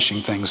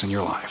diminishing things in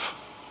your life.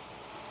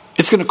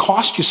 It's going to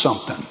cost you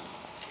something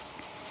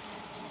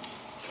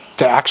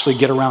to actually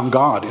get around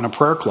God in a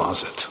prayer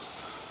closet.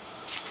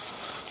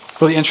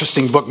 Really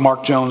interesting book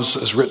Mark Jones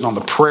has written on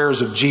the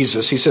prayers of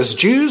Jesus. He says,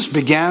 Jews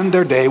began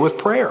their day with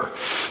prayer.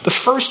 The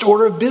first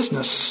order of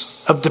business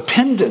of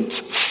dependent,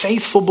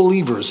 faithful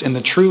believers in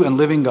the true and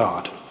living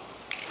God.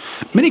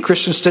 Many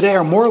Christians today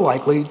are more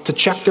likely to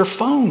check their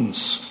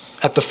phones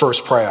at the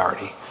first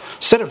priority.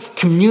 Instead of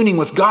communing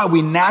with God,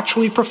 we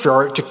naturally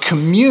prefer to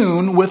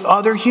commune with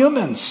other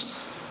humans,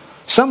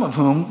 some of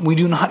whom we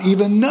do not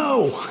even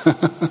know.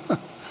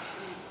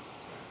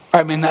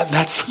 I mean,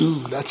 that's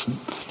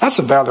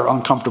a rather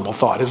uncomfortable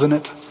thought, isn't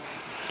it?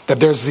 That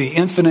there's the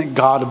infinite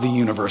God of the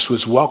universe who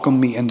has welcomed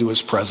me into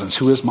his presence,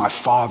 who is my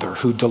Father,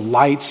 who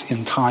delights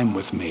in time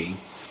with me.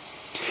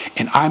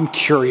 And I'm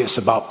curious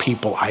about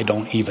people I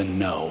don't even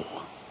know.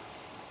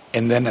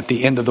 And then at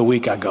the end of the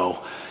week I go,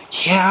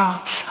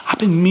 yeah, I've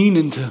been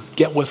meaning to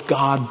get with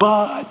God,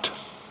 but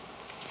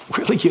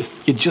really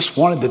you just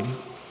wanted to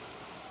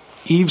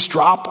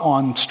eavesdrop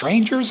on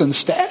strangers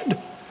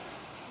instead?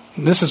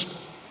 And this is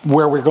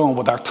where we're going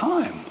with our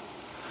time.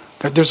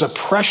 There's a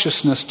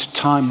preciousness to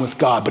time with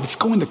God, but it's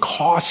going to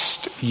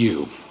cost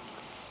you.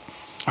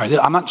 All right,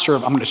 I'm not sure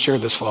if I'm going to share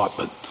this thought,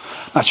 but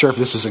I'm not sure if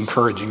this is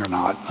encouraging or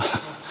not.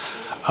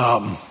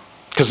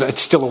 Because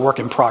it's still a work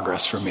in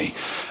progress for me.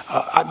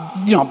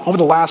 Over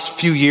the last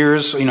few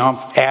years,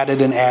 I've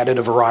added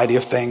a variety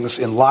of things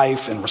in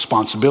life and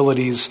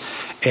responsibilities.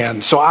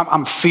 And so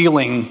I'm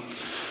feeling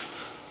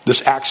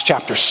this Acts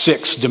chapter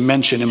 6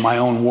 dimension in my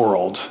own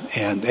world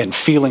and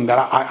feeling that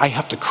I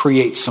have to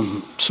create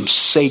some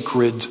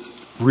sacred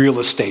real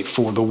estate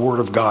for the Word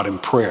of God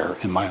and prayer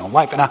in my own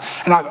life. And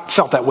I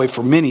felt that way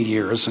for many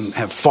years and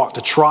have fought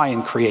to try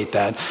and create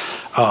that.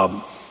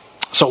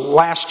 So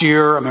last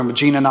year, I remember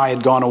Gina and I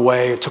had gone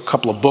away. I took a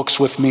couple of books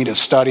with me to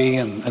study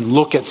and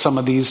look at some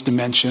of these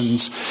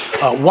dimensions.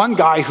 One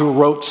guy who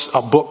wrote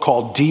a book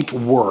called Deep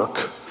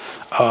Work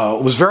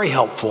was very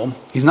helpful.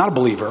 He's not a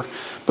believer,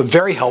 but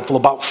very helpful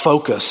about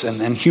focus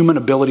and human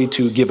ability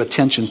to give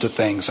attention to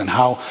things and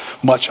how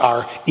much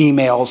our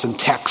emails and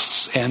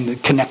texts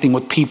and connecting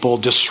with people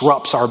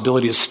disrupts our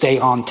ability to stay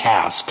on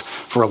task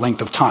for a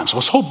length of time. So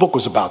his whole book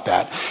was about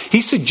that.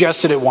 He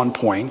suggested at one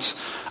point,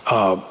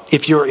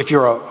 if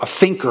you're a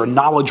thinker,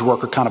 knowledge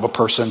worker kind of a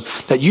person,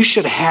 that you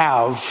should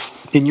have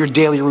in your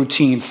daily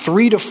routine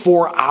 3 to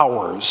 4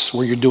 hours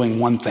where you're doing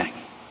one thing,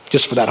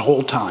 just for that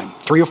whole time,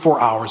 3 or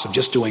 4 hours of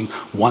just doing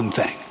one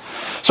thing.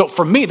 So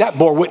for me, that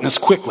bore witness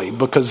quickly,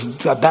 because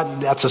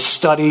that's a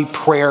study,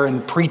 prayer,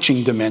 and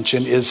preaching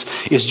dimension is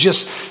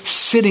just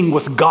sitting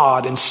with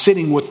God and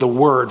sitting with the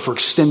Word for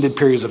extended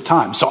periods of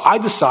time. So I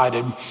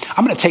decided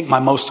I'm going to take my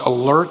most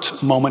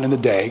alert moment in the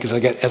day, because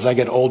as I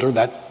get older,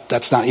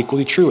 that's not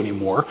equally true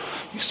anymore.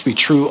 It used to be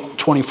true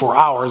 24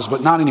 hours,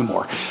 but not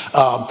anymore.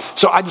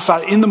 So I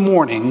decided in the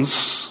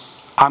mornings,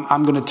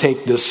 I'm going to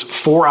take this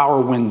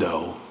 4-hour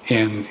window,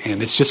 and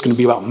it's just going to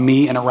be about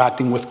me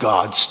interacting with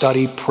God,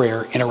 study,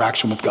 prayer,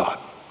 interaction with God.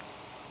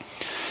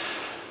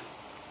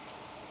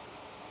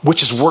 Which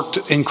has worked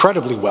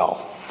incredibly well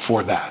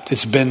for that.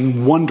 It's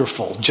been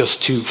wonderful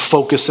just to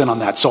focus in on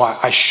that. So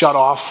I shut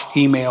off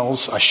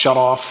emails, I shut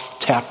off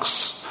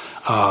texts,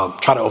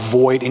 try to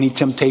avoid any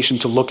temptation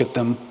to look at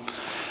them.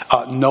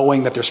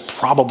 Knowing that there's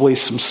probably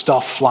some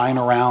stuff flying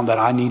around that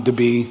I need to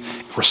be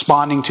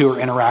responding to or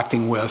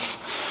interacting with.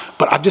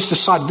 But I've just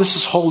decided this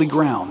is holy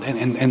ground,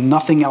 and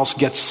nothing else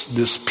gets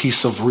this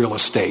piece of real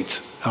estate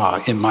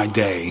in my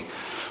day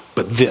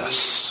but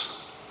this.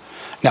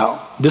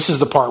 Now, this is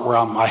the part where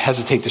I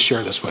hesitate to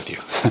share this with you.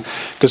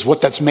 Because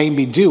what that's made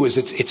me do is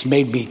it's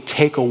made me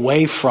take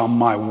away from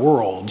my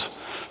world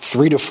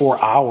 3 to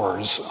 4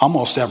 hours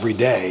almost every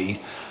day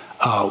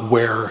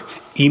where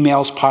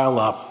emails pile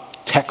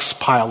up, texts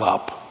pile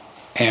up.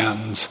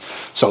 And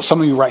so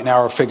some of you right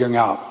now are figuring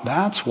out,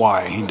 that's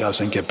why he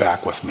doesn't get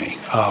back with me.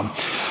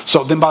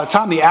 So then by the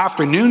time the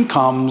afternoon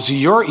comes,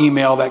 your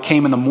email that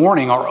came in the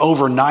morning or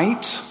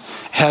overnight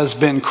has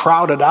been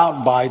crowded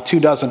out by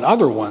 24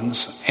 other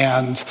ones.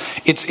 And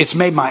it's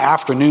made my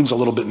afternoons a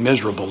little bit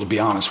miserable, to be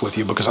honest with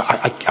you, because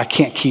I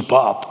can't keep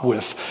up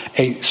with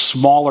a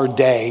smaller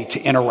day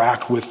to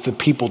interact with the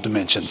people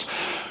dimensions.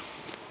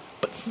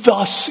 But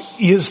thus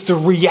is the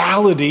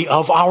reality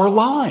of our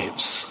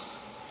lives.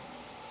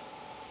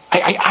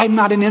 I'm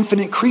not an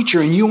infinite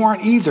creature, and you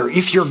aren't either.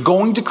 If you're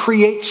going to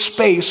create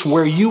space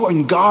where you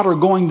and God are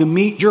going to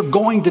meet, you're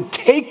going to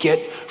take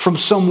it from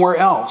somewhere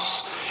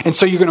else. And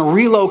so you're going to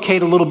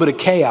relocate a little bit of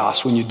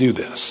chaos when you do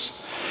this.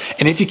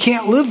 And if you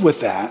can't live with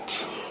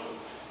that,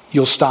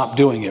 you'll stop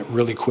doing it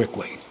really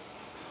quickly.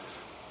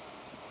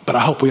 But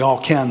I hope we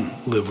all can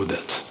live with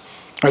it.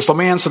 All right, so let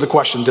me answer the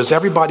question, does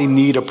everybody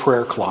need a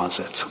prayer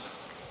closet?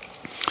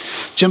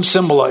 Jim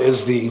Cymbala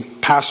is the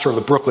pastor of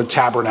the Brooklyn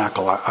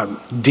Tabernacle. I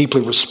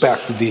deeply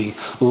respect the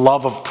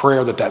love of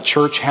prayer that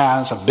church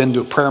has. I've been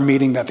to a prayer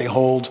meeting that they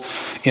hold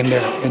in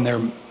their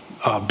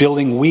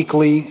building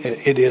weekly.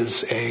 It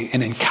is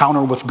an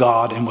encounter with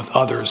God and with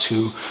others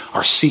who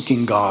are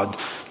seeking God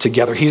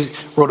together. He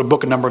wrote a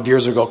book a number of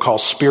years ago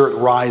called Spirit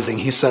Rising.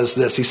 He says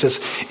this. He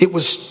says, it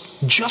was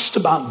just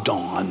about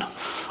dawn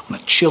on a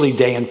chilly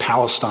day in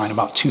Palestine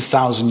about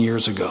 2,000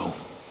 years ago.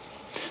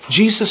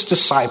 Jesus'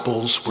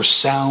 disciples were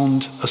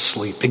sound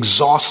asleep,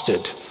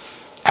 exhausted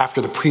after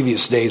the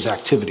previous day's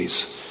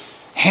activities.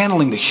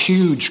 handling the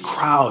huge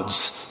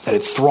crowds that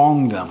had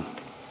thronged them,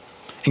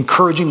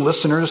 encouraging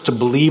listeners to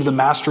believe the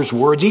master's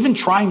words, even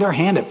trying their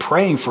hand at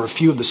praying for a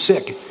few of the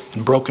sick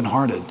and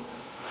brokenhearted.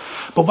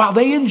 But while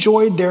they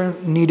enjoyed their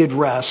needed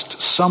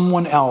rest,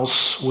 someone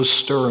else was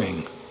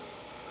stirring.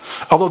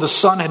 Although the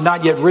sun had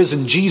not yet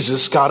risen,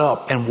 Jesus got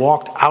up and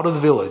walked out of the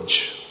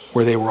village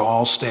where they were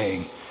all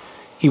staying.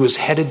 He was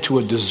headed to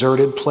a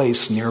deserted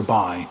place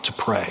nearby to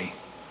pray.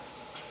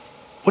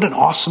 What an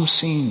awesome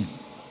scene.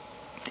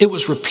 It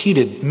was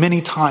repeated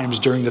many times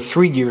during the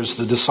 3 years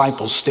the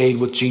disciples stayed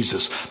with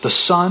Jesus. The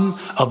Son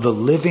of the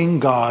living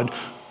God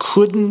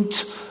couldn't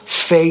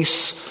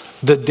face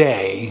the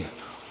day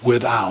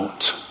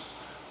without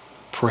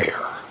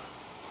prayer.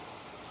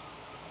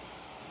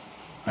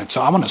 All right,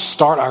 so I'm going to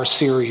start our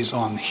series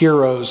on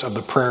Heroes of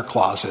the Prayer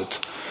Closet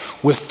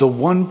with the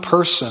one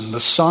person, the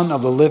Son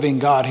of the living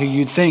God, who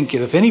you'd think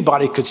if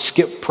anybody could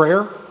skip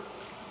prayer,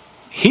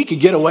 he could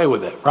get away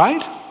with it,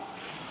 right?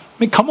 I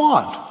mean, come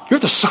on. You're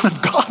the Son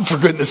of God, for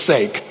goodness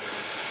sake.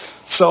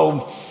 So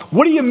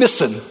what are you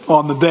missing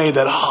on the day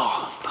that,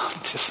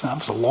 that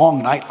was a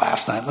long night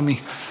last night. Let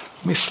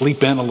me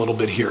sleep in a little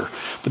bit here.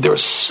 But there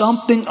was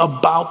something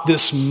about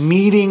this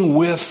meeting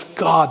with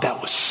God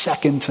that was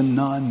second to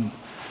none.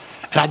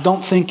 And I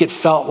don't think it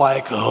felt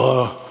like,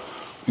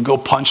 we go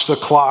punch the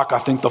clock. I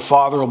think the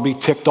Father will be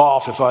ticked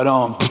off if I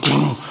don't.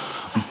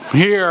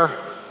 Here.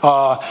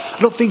 I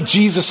don't think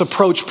Jesus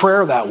approached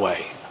prayer that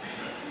way.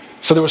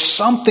 So there was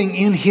something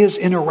in his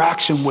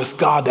interaction with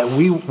God that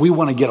we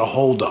want to get a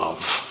hold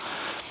of,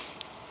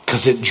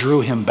 because it drew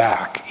him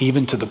back,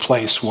 even to the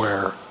place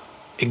where,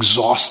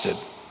 exhausted,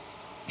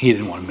 he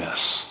didn't want to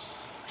miss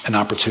an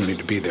opportunity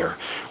to be there.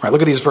 All right,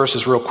 look at these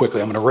verses real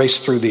quickly. I'm going to race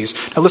through these.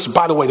 Now listen,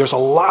 by the way, there's a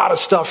lot of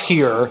stuff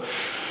here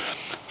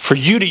for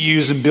you to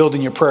use and build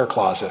in your prayer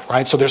closet,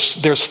 right? So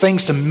there's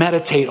things to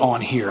meditate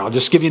on here. I'll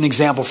just give you an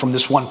example from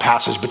this one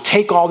passage, but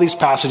take all these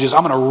passages.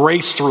 I'm going to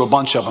race through a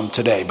bunch of them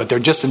today, but they're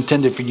just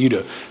intended for you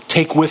to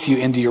take with you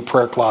into your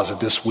prayer closet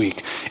this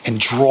week and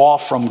draw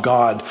from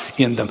God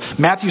in them.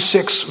 Matthew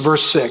 6,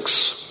 verse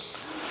 6,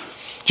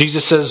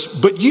 Jesus says,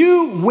 "But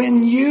you,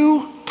 when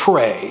you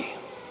pray,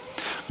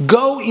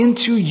 go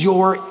into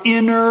your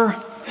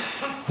inner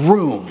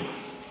room,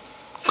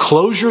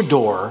 close your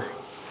door,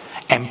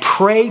 and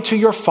pray to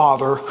your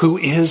Father who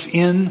is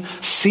in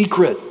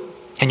secret.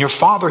 And your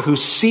Father who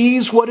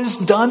sees what is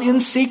done in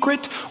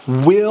secret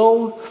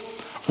will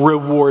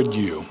reward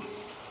you." All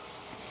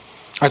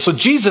right, so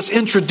Jesus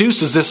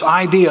introduces this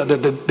idea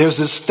that there's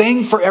this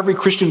thing for every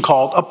Christian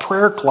called a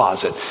prayer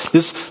closet.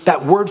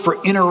 That word for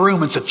inner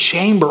room, it's a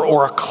chamber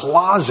or a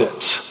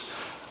closet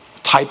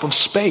type of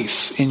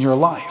space in your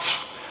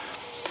life.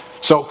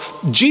 So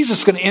Jesus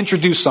is going to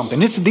introduce something.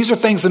 These are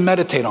things to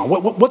meditate on.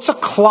 What's a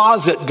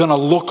closet going to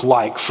look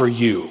like for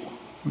you?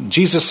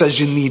 Jesus says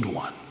you need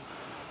one.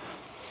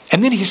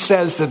 And then he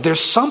says that there's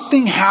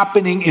something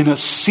happening in a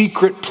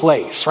secret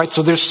place, right?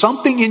 So there's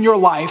something in your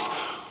life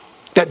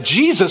that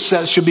Jesus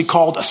says should be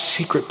called a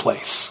secret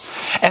place.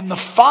 And the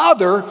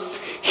Father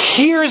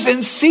hears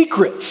in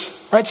secret.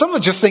 Right? Some of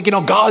us just think,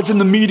 God's in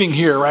the meeting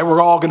here, right?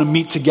 We're all going to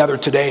meet together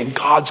today and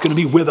God's going to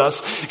be with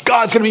us.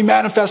 God's going to be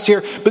manifest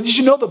here. But did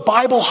you know the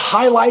Bible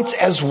highlights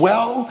as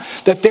well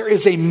that there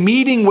is a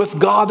meeting with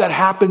God that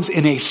happens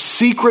in a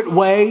secret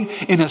way,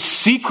 in a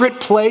secret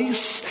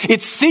place?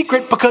 It's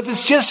secret because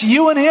it's just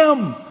you and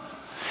him.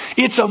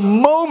 It's a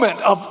moment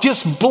of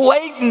just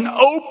blatant,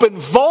 open,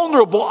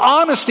 vulnerable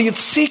honesty. It's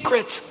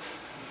secret.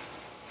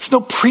 There's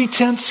no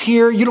pretense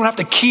here. You don't have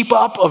to keep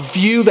up a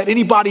view that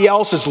anybody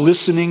else is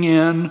listening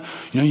in.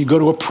 You go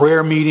to a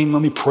prayer meeting.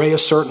 Let me pray a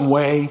certain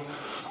way.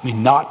 Let me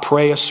not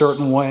pray a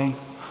certain way.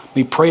 Let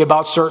me pray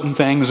about certain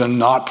things and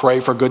not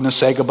pray, for goodness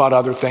sake, about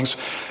other things.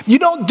 You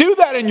don't do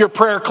that in your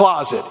prayer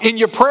closet. In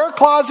your prayer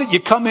closet, you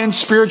come in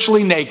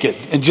spiritually naked.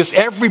 And just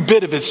every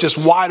bit of it's just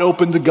wide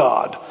open to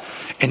God.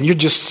 And you're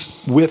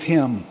just with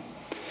him.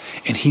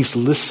 And he's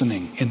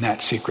listening in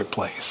that secret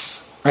place.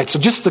 Right, so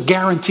just the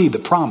guarantee, the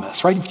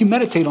promise, right? If you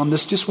meditate on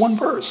this, just one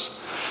verse.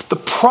 The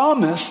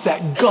promise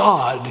that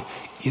God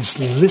is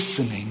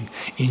listening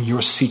in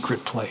your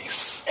secret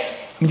place.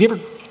 Do you ever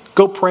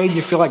go pray and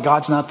you feel like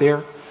God's not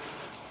there?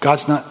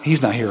 He's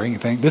not hearing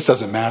anything. This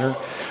doesn't matter.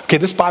 Okay,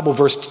 this Bible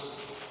verse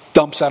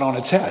dumps that on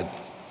its head.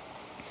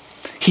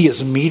 He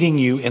is meeting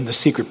you in the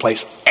secret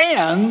place,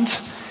 and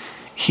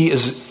he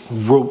is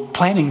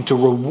planning to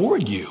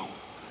reward you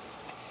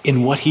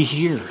in what he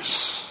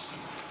hears.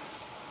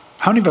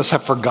 How many of us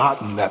have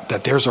forgotten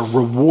that there's a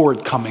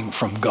reward coming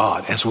from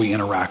God as we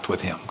interact with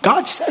him?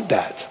 God said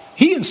that.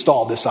 He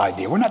installed this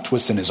idea. We're not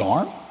twisting his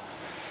arm.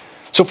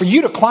 So for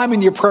you to climb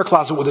into your prayer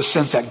closet with a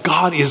sense that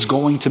God is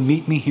going to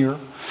meet me here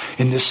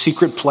in this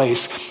secret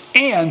place,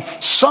 and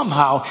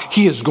somehow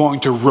he is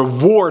going to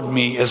reward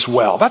me as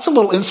well. That's a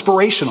little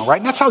inspirational, right?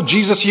 And that's how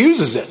Jesus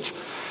uses it.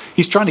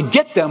 He's trying to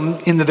get them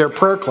into their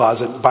prayer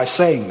closet by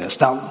saying this.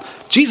 Now,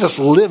 Jesus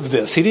lived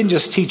this. He didn't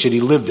just teach it,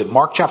 he lived it.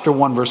 Mark chapter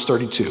 1, verse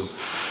 32.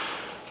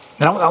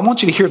 And I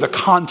want you to hear the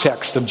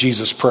context of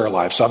Jesus' prayer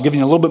life. So I've given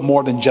you a little bit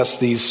more than just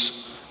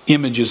these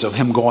images of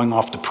him going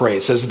off to pray.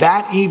 It says,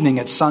 that evening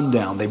at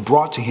sundown, they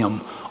brought to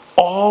him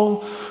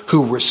all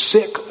who were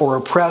sick or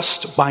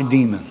oppressed by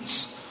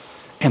demons.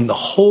 And the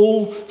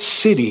whole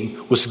city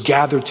was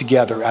gathered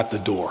together at the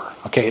door.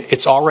 Okay,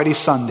 it's already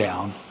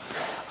sundown.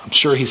 I'm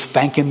sure he's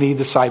thanking the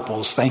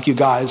disciples. Thank you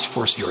guys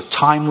for your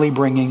timely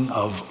bringing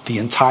of the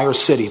entire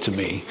city to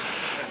me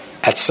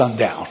at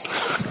sundown.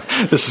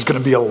 This is going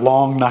to be a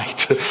long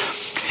night.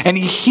 And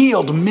he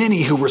healed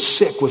many who were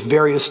sick with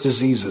various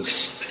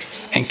diseases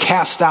and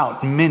cast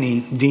out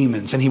many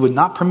demons. And he would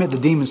not permit the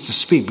demons to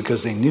speak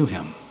because they knew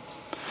him.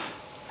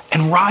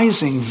 And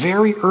rising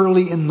very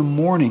early in the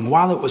morning,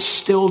 while it was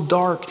still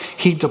dark,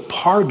 he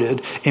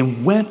departed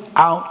and went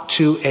out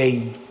to a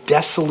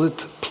desolate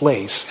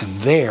place.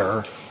 And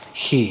there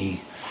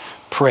he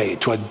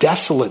prayed. To a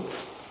desolate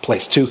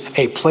place, to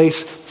a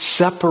place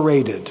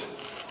separated.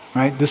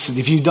 Right? This is,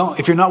 if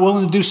you're not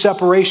willing to do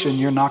separation,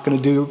 you're not going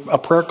to do a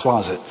prayer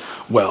closet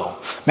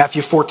well.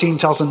 Matthew 14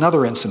 tells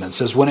another incident. It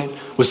says, when it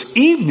was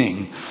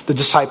evening, the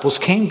disciples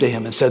came to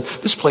him and said,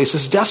 this place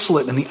is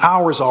desolate and the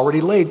hour is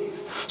already late.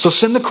 So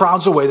send the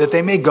crowds away that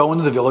they may go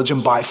into the village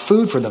and buy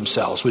food for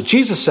themselves. But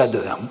Jesus said to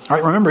them, all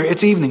right, remember,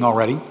 it's evening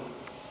already.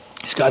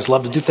 These guys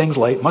love to do things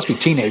late. Must be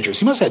teenagers.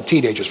 He must have had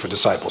teenagers for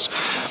disciples.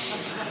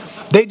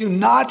 They do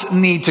not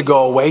need to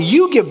go away.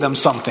 You give them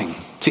something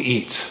to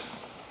eat.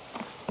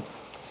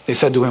 They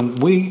said to him,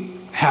 we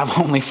have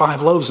only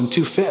 5 loaves and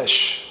 2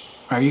 fish.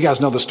 All right, you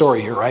guys know the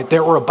story here, right?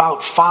 There were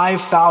about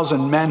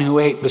 5,000 men who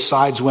ate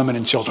besides women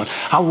and children.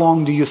 How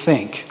long do you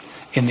think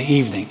in the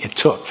evening it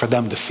took for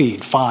them to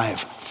feed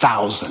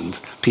 5,000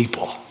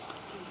 people? All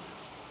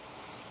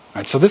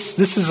right, so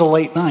this is a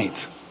late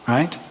night,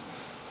 right?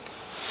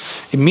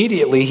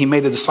 Immediately, he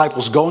made the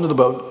disciples go into the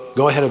boat,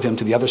 go ahead of him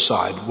to the other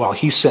side, while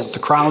he sent the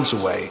crowds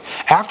away.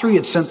 After he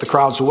had sent the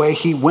crowds away,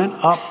 he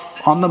went up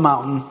on the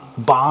mountain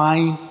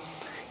by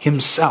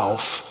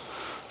himself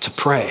to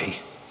pray.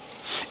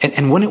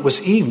 And when it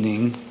was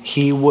evening,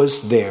 he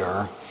was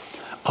there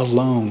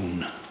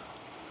alone.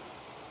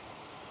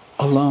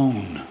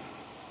 Alone.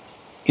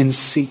 In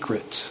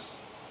secret.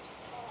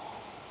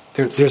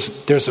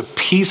 There's a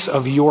piece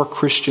of your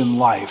Christian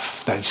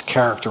life that is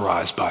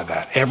characterized by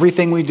that.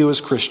 Everything we do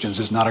as Christians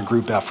is not a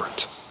group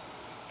effort.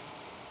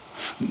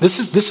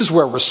 This is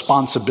where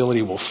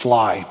responsibility will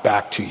fly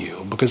back to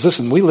you. Because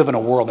listen, we live in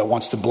a world that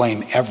wants to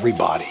blame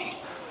everybody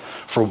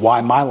for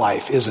why my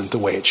life isn't the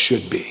way it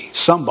should be.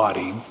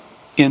 Somebody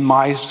in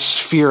my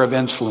sphere of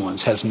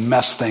influence has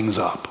messed things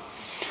up.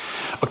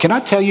 But can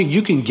I tell you,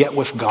 you can get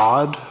with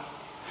God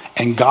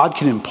and God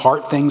can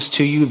impart things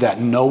to you that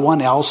no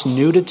one else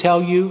knew to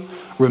tell you,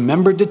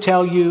 remembered to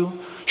tell you,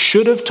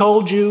 should have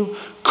told you,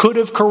 could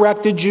have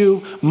corrected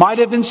you, might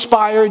have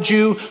inspired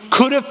you,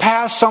 could have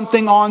passed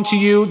something on to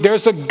you.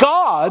 There's a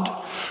God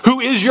who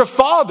is your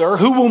Father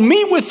who will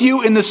meet with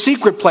you in the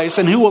secret place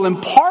and who will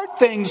impart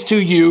things to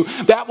you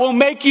that will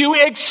make you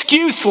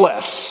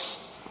excuseless.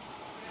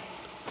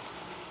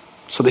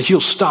 So that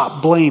you'll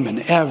stop blaming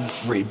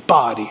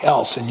everybody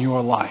else in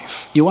your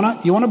life. You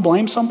want to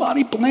blame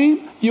somebody?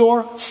 Blame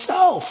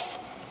yourself.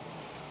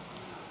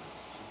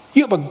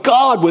 You have a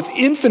God with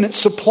infinite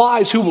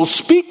supplies who will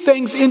speak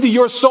things into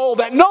your soul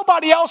that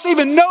nobody else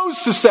even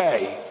knows to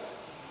say.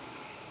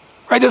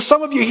 Right? There's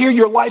some of you here,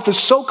 your life is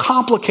so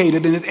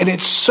complicated and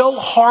it's so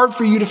hard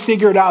for you to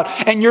figure it out.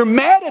 And you're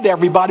mad at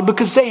everybody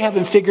because they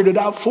haven't figured it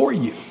out for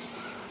you.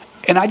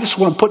 And I just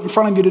want to put in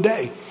front of you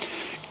today,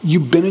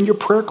 you've been in your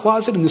prayer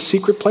closet in the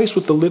secret place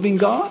with the living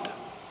God?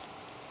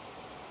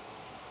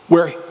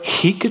 Where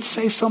he could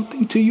say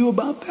something to you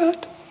about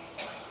that?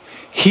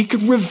 He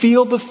could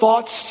reveal the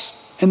thoughts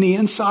and the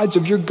insides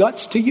of your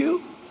guts to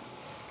you?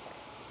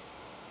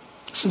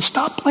 So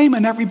stop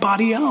blaming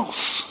everybody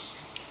else.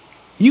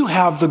 You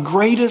have the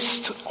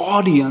greatest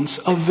audience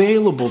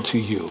available to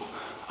you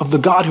of the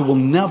God who will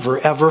never,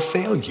 ever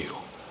fail you.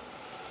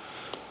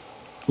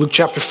 Luke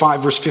chapter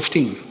 5, verse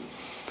 15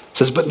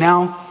 says, but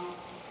now,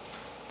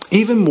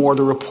 even more,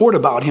 the report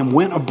about him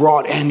went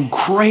abroad, and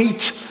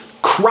great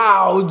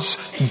crowds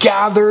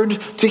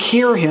gathered to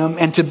hear him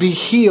and to be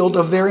healed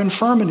of their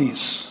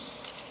infirmities.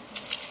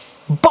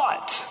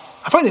 But,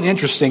 I find it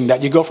interesting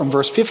that you go from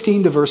verse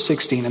 15 to verse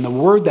 16, and the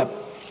word that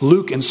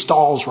Luke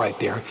installs right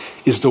there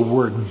is the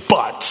word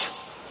but.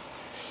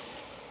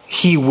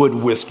 He would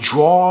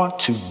withdraw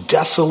to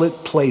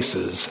desolate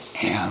places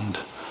and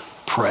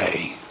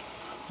pray.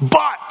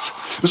 But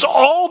there's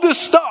all this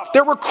stuff.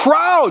 There were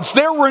crowds,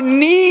 there were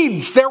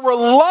needs, there were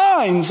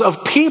lines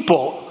of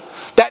people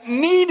that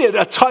needed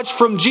a touch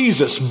from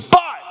Jesus.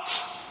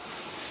 But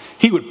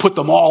he would put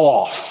them all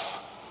off.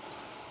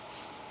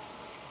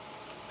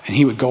 And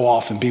he would go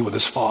off and be with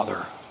his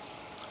Father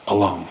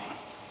alone.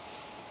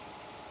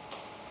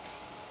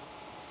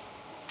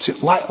 See,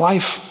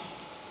 life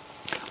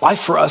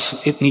for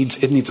us, it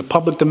needs a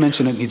public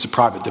dimension, it needs a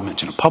private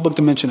dimension. A public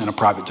dimension and a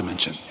private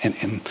dimension.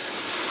 And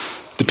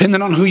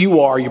depending on who you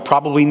are, you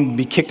probably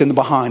be kicked in the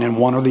behind in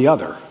one or the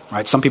other.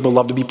 Right? Some people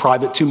love to be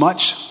private too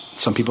much.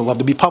 Some people love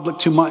to be public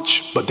too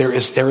much, but there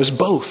is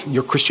both.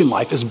 Your Christian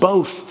life is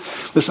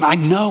both. Listen, I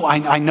know,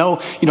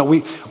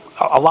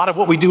 a lot of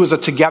what we do is a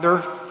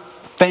together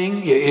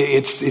thing.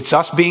 It's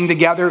us being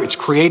together. It's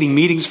creating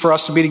meetings for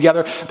us to be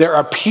together. There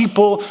are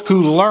people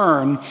who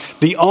learn,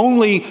 the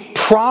only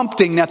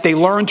prompting that they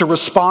learn to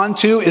respond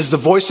to is the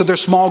voice of their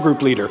small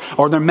group leader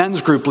or their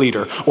men's group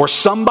leader or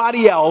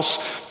somebody else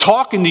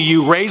talking to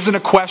you, raising a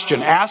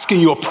question,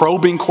 asking you a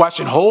probing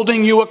question,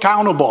 holding you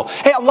accountable.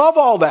 Hey, I love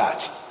all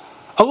that.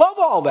 I love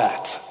all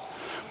that.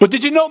 But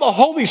did you know the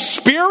Holy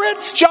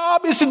Spirit's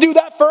job is to do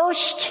that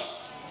first?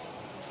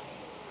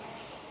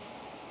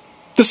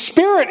 The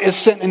Spirit is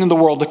sent into the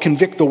world to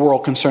convict the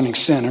world concerning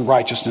sin and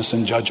righteousness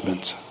and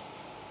judgment.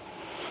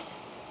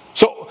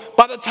 So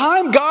by the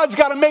time God's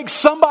got to make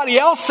somebody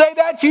else say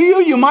that to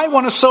you, you might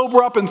want to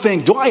sober up and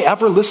think, do I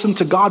ever listen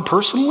to God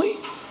personally?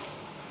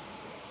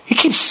 He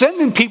keeps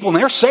sending people and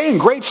they're saying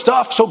great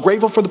stuff. So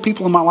grateful for the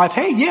people in my life.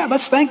 Hey, yeah,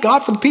 let's thank God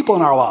for the people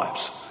in our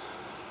lives.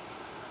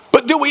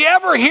 But do we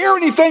ever hear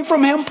anything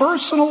from Him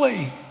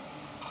personally?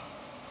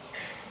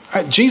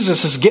 All right,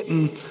 Jesus is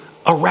getting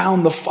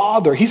around the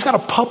Father. He's got a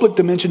public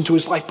dimension to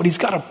His life, but He's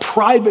got a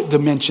private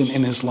dimension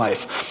in His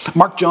life.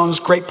 Mark Jones,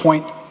 great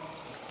point.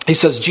 He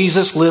says,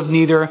 Jesus lived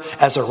neither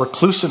as a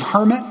reclusive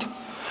hermit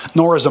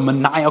nor as a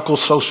maniacal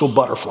social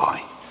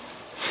butterfly.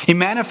 He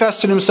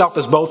manifested Himself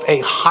as both a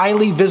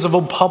highly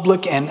visible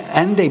public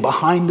and a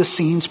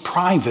behind-the-scenes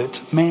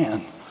private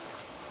man.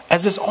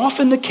 As is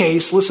often the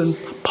case, listen,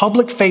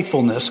 public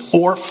faithfulness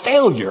or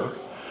failure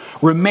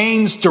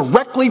remains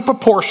directly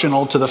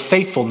proportional to the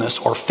faithfulness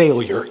or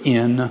failure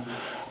in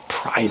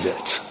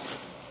private.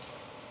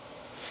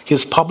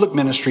 His public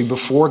ministry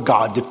before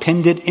God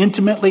depended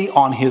intimately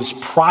on his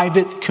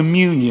private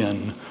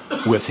communion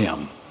with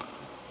Him.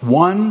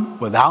 One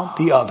without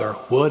the other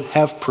would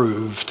have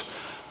proved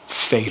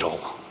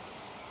fatal.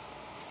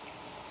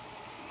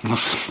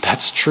 Listen,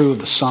 that's true of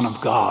the Son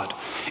of God.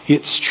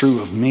 It's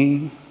true of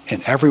me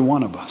and every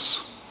one of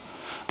us.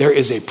 There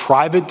is a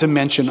private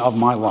dimension of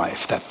my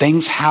life that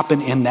things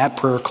happen in that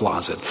prayer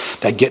closet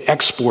that get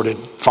exported,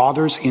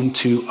 fathers,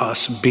 into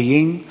us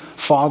being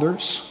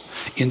fathers,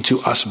 into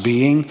us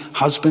being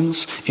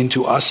husbands,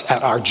 into us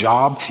at our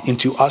job,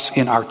 into us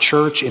in our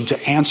church, into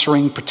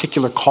answering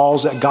particular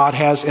calls that God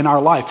has in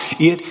our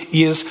life. It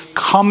is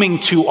coming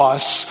to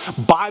us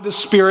by the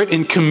Spirit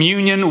in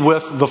communion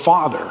with the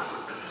Father.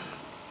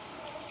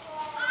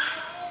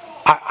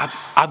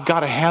 I've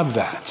got to have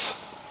that.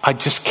 I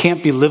just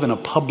can't be living a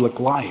public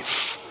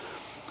life.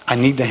 I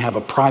need to have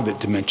a private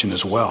dimension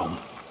as well.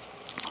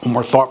 One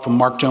more thought from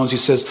Mark Jones. He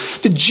says,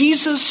 did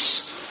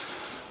Jesus,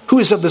 who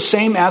is of the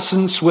same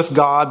essence with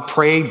God,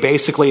 pray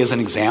basically as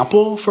an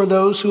example for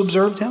those who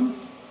observed Him?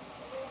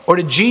 Or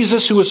did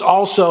Jesus, who is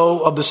also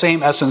of the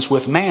same essence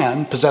with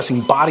man,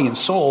 possessing body and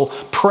soul,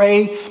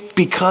 pray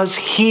because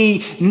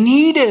He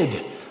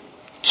needed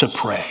to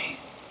pray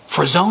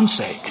for His own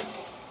sake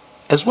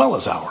as well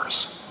as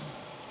ours?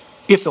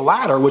 If the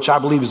latter, which I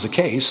believe is the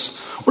case,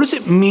 what does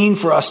it mean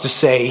for us to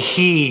say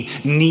He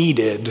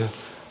needed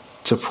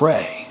to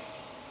pray?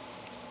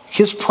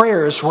 His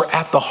prayers were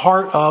at the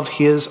heart of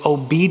His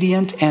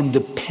obedient and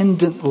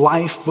dependent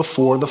life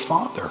before the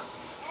Father.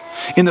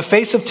 In the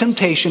face of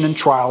temptation and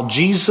trial,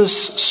 Jesus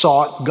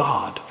sought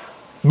God,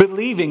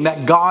 believing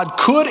that God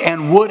could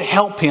and would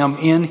help him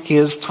in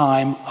his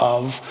time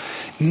of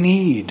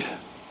need.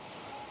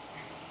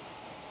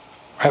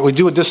 Right, we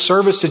do a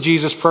disservice to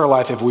Jesus' prayer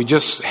life if we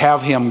just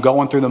have Him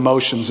going through the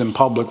motions in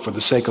public for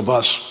the sake of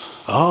us.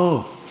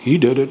 Oh, He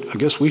did it. I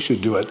guess we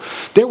should do it.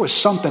 There was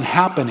something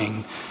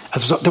happening.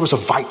 There was a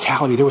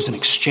vitality. There was an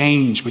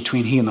exchange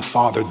between He and the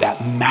Father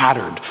that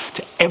mattered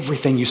to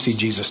everything you see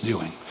Jesus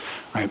doing.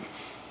 Right?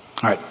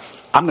 All right.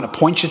 I'm going to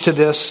point you to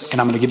this, and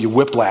I'm going to give you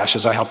whiplash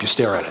as I help you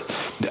stare at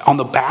it. On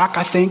the back,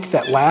 I think,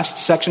 that last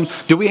section.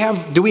 Do we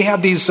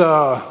have these...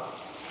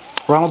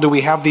 Ronald, do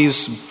we have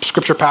these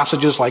scripture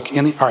passages like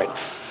in the... All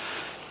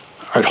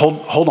right,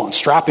 hold on,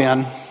 strap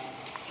in,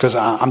 because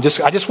I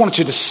just want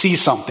you to see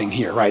something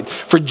here, right?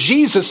 For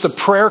Jesus, the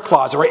prayer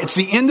closet, right? It's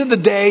the end of the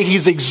day.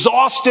 He's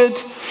exhausted.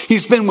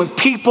 He's been with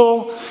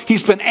people.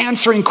 He's been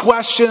answering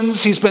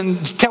questions. He's been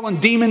telling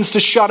demons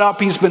to shut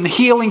up. He's been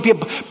healing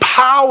people.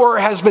 Power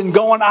has been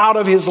going out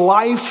of his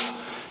life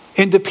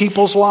into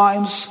people's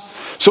lives.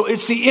 So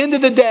it's the end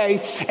of the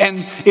day,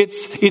 and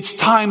it's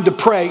time to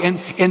pray. And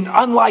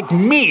unlike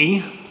me,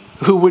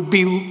 who would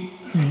be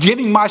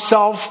giving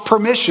myself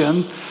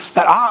permission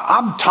that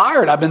I'm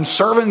tired. I've been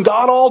serving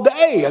God all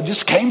day. I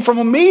just came from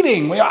a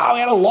meeting. We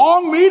had a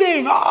long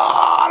meeting.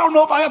 I don't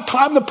know if I have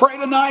time to pray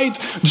tonight.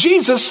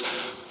 Jesus,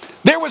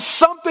 there was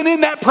something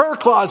in that prayer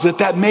closet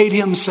that made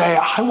him say,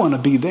 I want to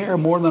be there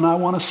more than I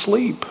want to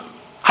sleep.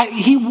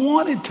 He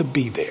wanted to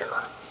be there.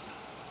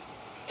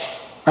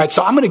 All right,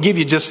 so I'm going to give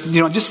you just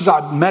as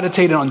I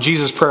meditated on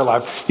Jesus' prayer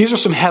life, these are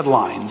some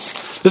headlines.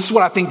 This is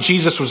what I think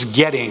Jesus was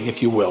getting,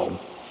 if you will,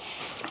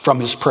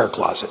 from his prayer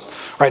closet.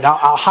 Right, now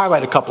I'll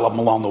highlight a couple of them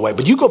along the way,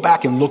 but you go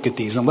back and look at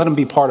these and let them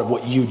be part of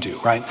what you do,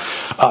 right?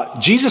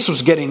 Jesus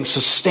was getting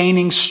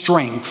sustaining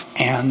strength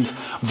and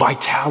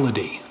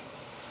vitality.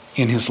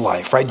 in his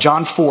life, right?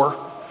 John 4,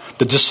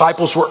 the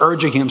disciples were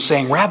urging him,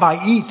 saying, "Rabbi,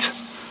 eat."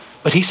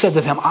 But he said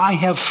to them, "I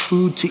have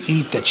food to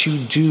eat that you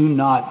do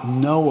not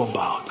know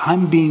about."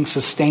 I'm being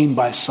sustained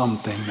by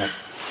something that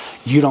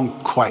you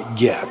don't quite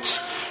get.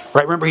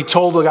 Right? Remember, he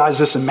told the guys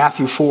this in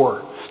Matthew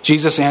 4.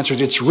 Jesus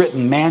answered, "It's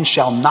written, man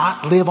shall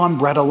not live on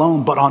bread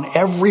alone, but on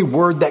every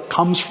word that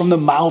comes from the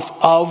mouth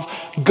of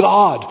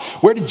God."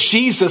 Where did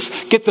Jesus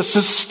get the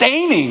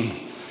sustaining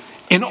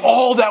in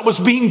all that was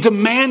being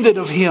demanded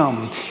of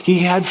him? He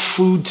had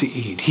food to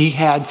eat. He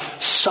had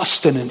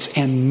sustenance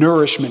and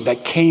nourishment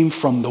that came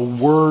from the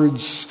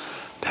words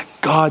that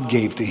God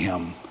gave to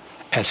him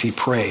as he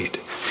prayed.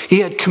 He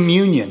had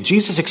communion.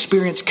 Jesus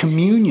experienced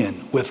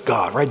communion with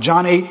God, right?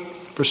 John 8,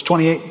 verse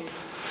 28.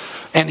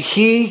 "And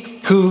he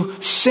who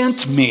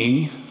sent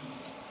me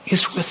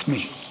is with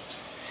me.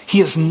 He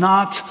has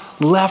not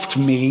left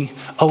me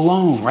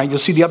alone," right? You'll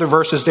see the other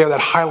verses there that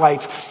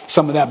highlight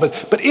some of that.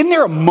 But isn't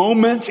there a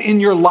moment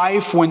in your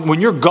life when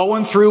you're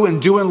going through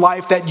and doing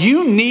life that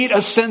you need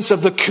a sense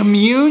of the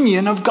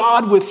communion of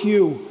God with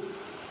you?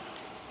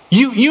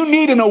 You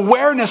need an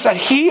awareness that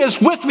he is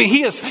with me.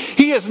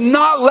 He has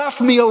not left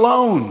me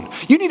alone.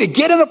 You need to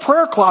get in a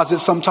prayer closet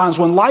sometimes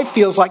when life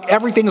feels like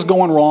everything's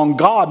going wrong.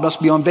 God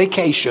must be on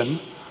vacation.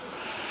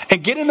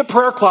 And get in the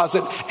prayer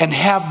closet and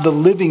have the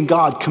living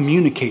God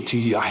communicate to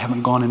you, "I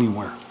haven't gone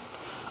anywhere.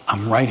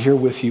 I'm right here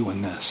with you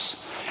in this."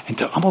 And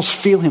to almost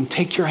feel him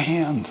take your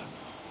hand.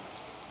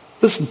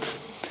 Listen,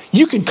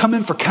 you can come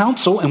in for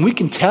counsel and we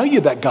can tell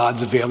you that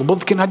God's available.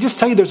 Can I just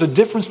tell you there's a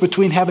difference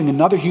between having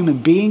another human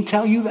being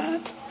tell you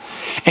that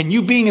and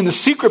you being in the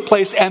secret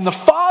place and the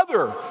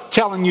Father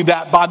telling you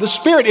that by the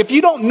Spirit. If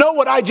you don't know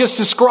what I just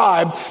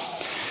described,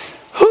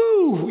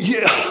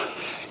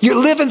 you're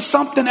living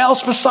something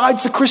else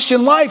besides the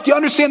Christian life. Do you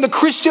understand the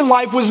Christian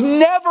life was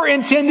never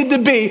intended to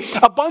be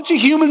a bunch of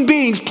human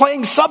beings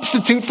playing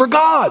substitute for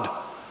God?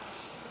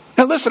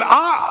 Now listen,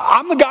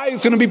 I'm the guy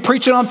who's going to be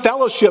preaching on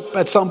fellowship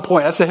at some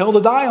point. That's a hill to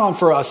die on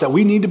for us, that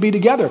we need to be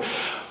together.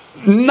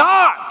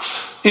 Not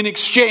in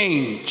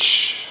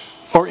exchange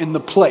or in the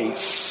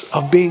place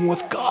of being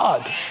with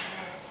God.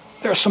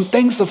 There are some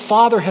things the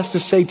Father has to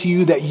say to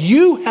you that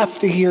you have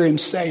to hear him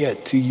say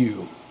it to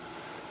you.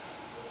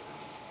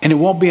 And it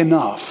won't be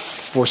enough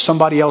for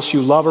somebody else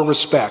you love or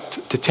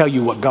respect to tell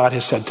you what God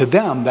has said to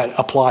them that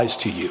applies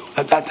to you.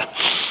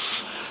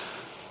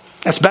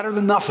 That's better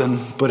than nothing,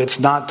 but it's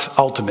not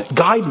ultimate.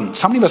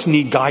 Guidance. How many of us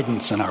need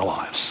guidance in our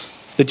lives?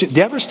 Did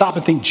you ever stop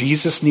and think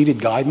Jesus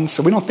needed guidance?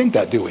 So we don't think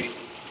that, do we?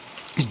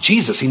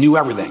 Jesus, he knew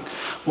everything.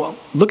 Well,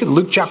 look at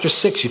Luke chapter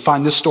 6. You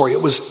find this story.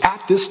 It was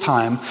at this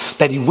time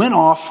that he went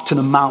off to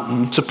the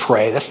mountain to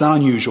pray. That's not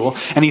unusual.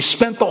 And he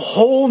spent the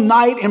whole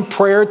night in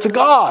prayer to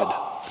God.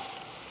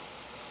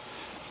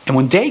 And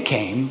when day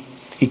came,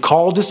 he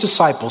called his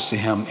disciples to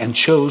him and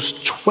chose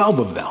 12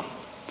 of them,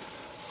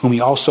 whom he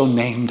also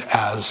named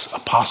as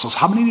apostles.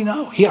 How many do you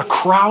know? He had a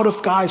crowd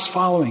of guys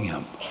following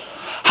him.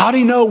 How do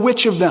you know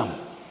which of them?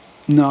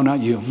 No, not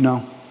you.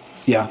 No.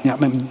 Yeah.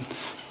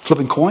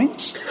 Flipping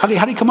coins? How did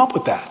he come up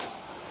with that?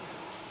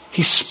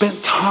 He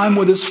spent time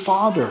with his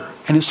Father,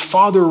 and his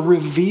Father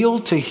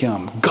revealed to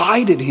him,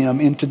 guided him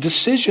into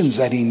decisions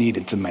that he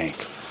needed to make.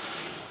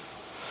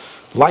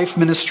 Life,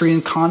 ministry,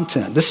 and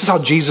content. This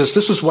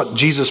is what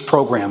Jesus'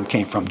 program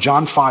came from.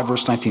 John 5,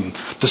 verse 19.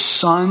 The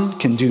Son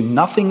can do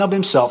nothing of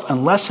himself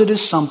unless it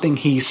is something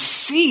he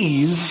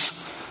sees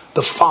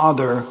the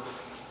Father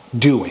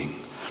doing.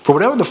 For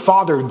whatever the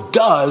Father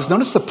does,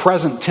 notice the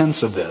present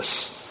tense of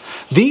this.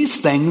 These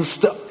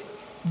things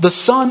the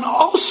Son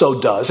also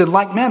does in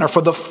like manner.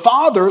 For the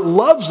Father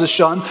loves the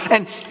Son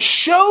and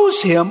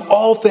shows him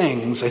all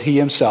things that he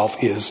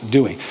himself is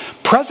doing.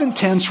 Present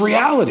tense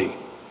reality.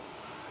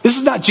 This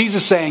is not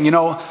Jesus saying,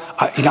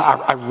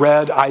 I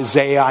read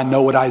Isaiah, I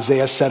know what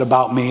Isaiah said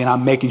about me, and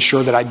I'm making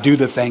sure that I do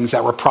the things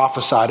that were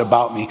prophesied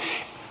about me.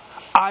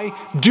 I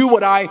do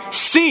what I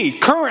see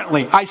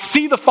currently. I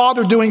see the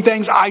Father doing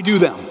things, I do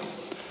them.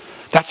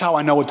 That's how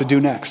I know what to do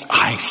next.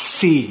 I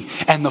see,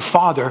 and the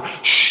Father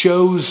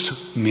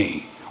shows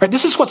me. Right?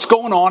 This is what's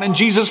going on in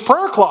Jesus'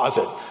 prayer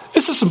closet.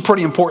 This is some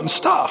pretty important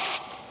stuff.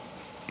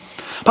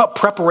 About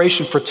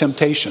preparation for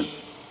temptation.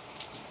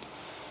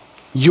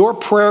 Your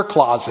prayer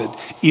closet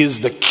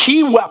is the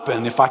key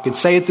weapon, if I could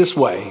say it this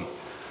way,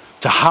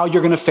 to how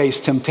you're going to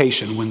face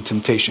temptation when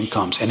temptation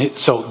comes.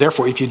 So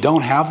therefore, if you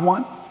don't have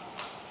one,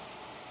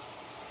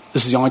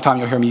 this is the only time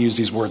you'll hear me use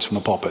these words from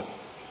the pulpit.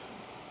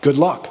 Good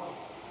luck.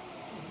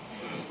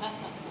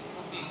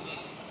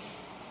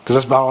 Because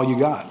that's about all you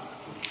got.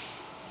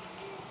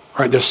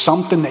 Right? There's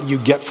something that you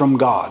get from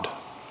God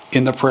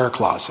in the prayer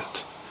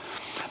closet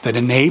that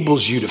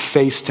enables you to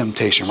face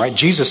temptation, right?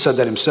 Jesus said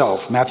that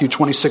himself, Matthew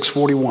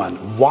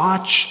 26:41.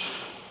 Watch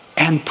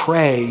and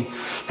pray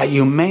that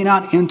you may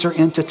not enter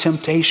into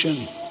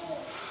temptation.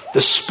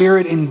 The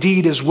spirit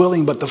indeed is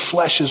willing, but the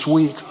flesh is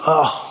weak.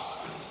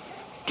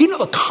 Do you know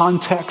the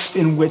context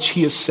in which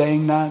he is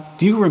saying that?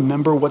 Do you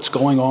remember what's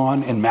going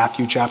on in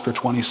Matthew chapter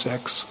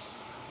 26?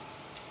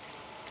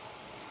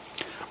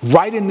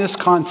 right in this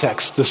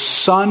context, the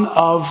Son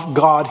of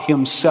God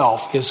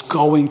himself is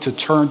going to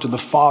turn to the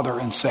Father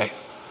and say,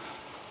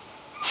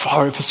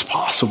 Father, if it's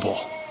possible,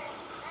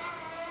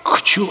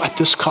 could you let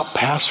this cup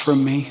pass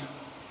from me?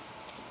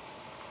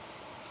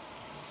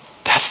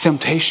 That's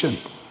temptation.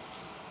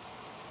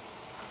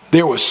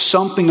 There was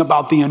something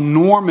about the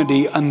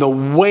enormity and the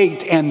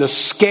weight and the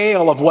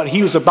scale of what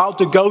he was about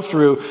to go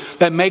through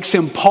that makes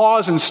him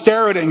pause and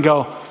stare at it and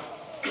go,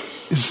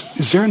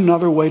 is there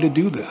another way to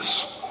do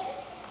this?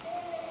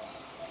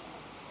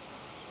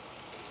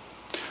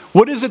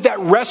 What is it that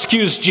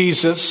rescues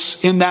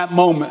Jesus in that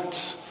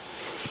moment?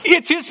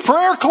 It's his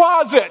prayer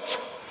closet.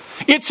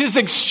 It's his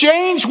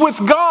exchange with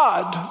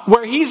God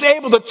where he's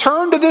able to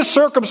turn to this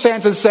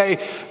circumstance and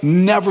say,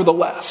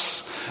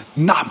 nevertheless,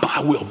 not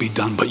my will be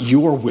done, but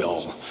your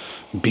will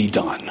be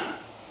done.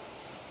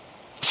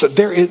 So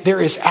there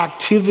is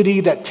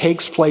activity that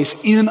takes place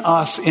in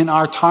us in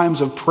our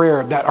times of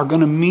prayer that are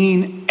going to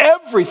mean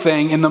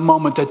everything in the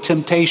moment that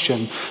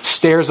temptation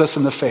stares us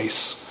in the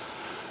face.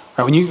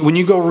 Right, when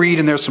you go read,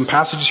 and there's some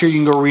passages here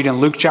you can go read in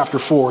Luke chapter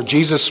 4,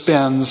 Jesus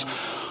spends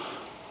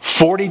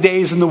 40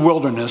 days in the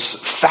wilderness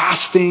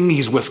fasting.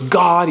 He's with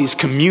God. He's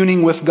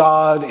communing with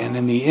God. And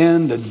in the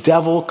end, the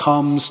devil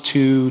comes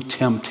to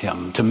tempt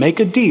him, to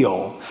make a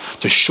deal,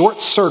 to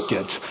short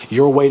circuit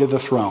your way to the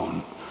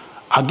throne.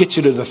 I'll get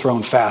you to the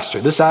throne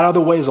faster. This out of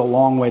the way is a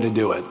long way to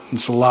do it.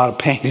 It's a lot of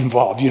pain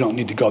involved. You don't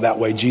need to go that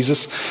way,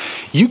 Jesus.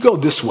 You go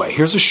this way.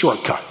 Here's a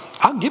shortcut.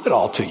 I'll give it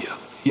all to you.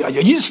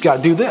 You just got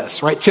to do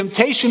this, right?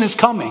 Temptation is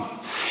coming.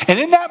 And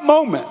in that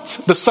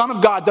moment, the Son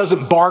of God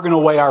doesn't bargain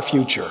away our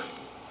future,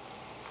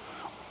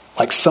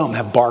 like some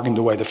have bargained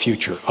away the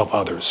future of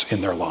others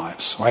in their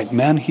lives, right?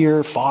 Men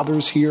here,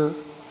 fathers here.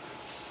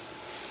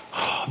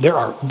 There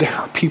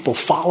are people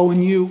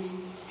following you.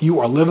 You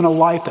are living a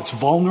life that's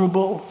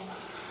vulnerable.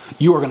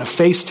 You are going to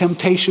face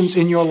temptations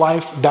in your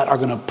life that are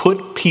going to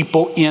put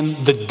people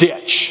in the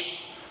ditch.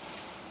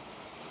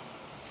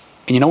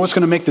 And you know what's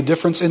going to make the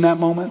difference in that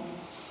moment?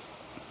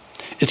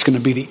 It's going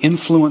to be the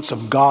influence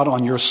of God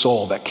on your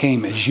soul that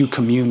came as you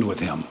communed with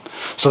him.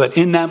 So that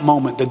in that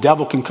moment, the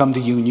devil can come to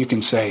you and you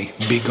can say,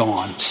 be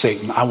gone,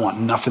 Satan. I want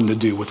nothing to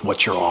do with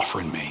what you're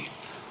offering me.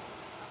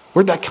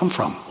 Where'd that come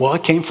from? Well,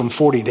 it came from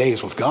 40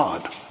 days with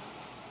God.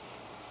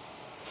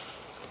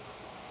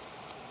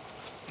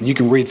 And you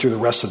can read through the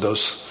rest of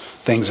those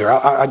things there.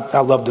 I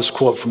love this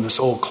quote from this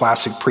old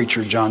classic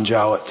preacher, John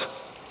Jowett.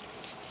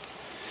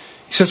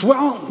 He says,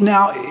 well,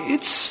 now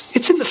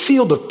it's in the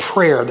field of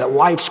prayer that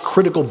life's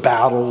critical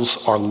battles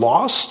are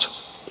lost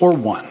or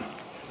won.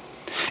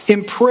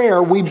 In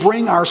prayer, we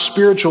bring our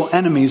spiritual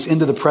enemies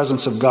into the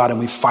presence of God and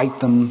we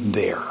fight them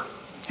there.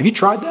 Have you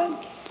tried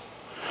that?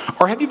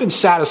 Or have you been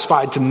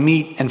satisfied to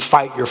meet and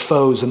fight your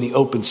foes in the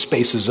open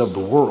spaces of the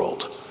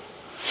world?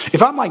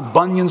 If I'm like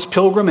Bunyan's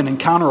pilgrim and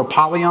encounter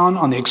Apollyon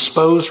on the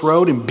exposed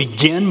road and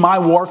begin my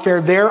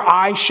warfare there,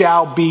 I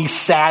shall be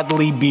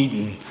sadly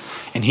beaten,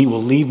 and he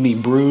will leave me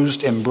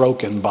bruised and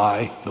broken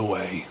by the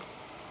way.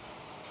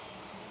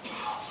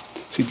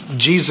 See,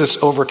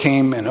 Jesus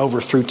overcame and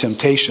overthrew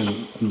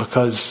temptation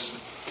because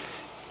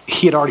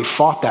he had already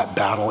fought that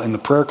battle in the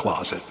prayer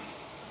closet.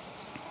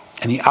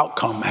 And the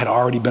outcome had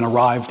already been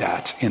arrived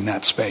at in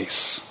that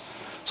space.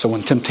 So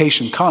when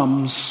temptation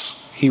comes,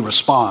 he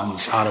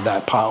responds out of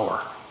that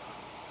power.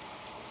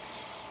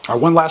 All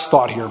right, one last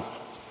thought here.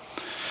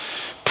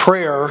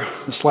 Prayer,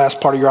 this last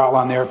part of your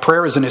outline there,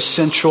 prayer is an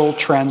essential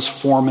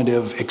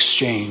transformative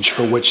exchange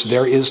for which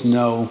there is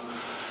no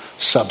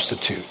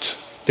substitute.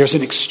 There's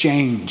an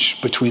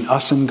exchange between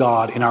us and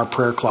God in our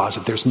prayer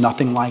closet. There's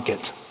nothing like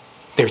it.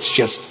 There's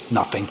just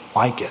nothing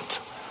like it.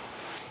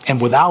 And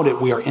without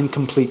it, we are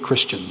incomplete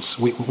Christians.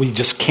 We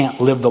just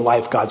can't live the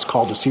life God's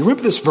called us to. You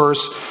remember this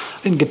verse? I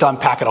didn't get to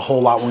unpack it a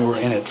whole lot when we were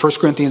in it. 1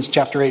 Corinthians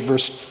chapter 8,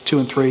 verse 2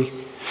 and 3.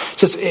 It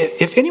says,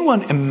 if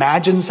anyone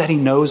imagines that he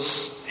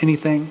knows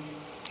anything,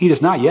 he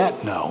does not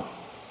yet know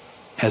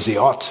as he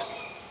ought.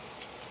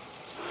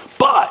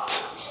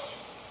 But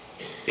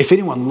if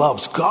anyone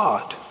loves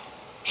God,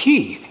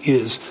 he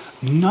is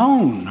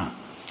known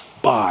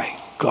by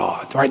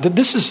God. All right,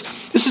 this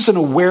is an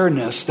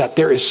awareness that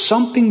there is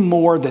something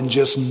more than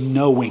just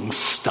knowing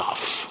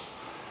stuff.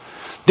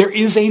 There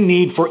is a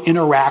need for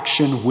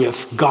interaction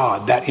with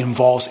God that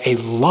involves a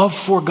love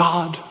for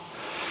God,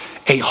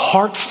 a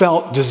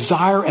heartfelt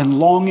desire and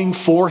longing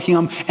for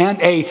him, and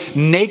a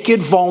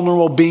naked,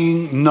 vulnerable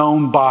being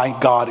known by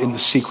God in the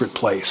secret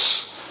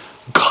place.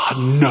 God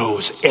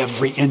knows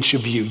every inch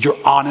of you. You're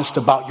honest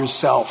about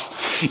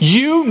yourself.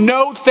 You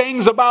know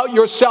things about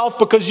yourself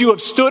because you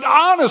have stood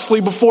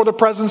honestly before the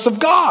presence of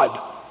God.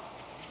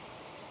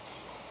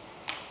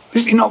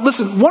 You know,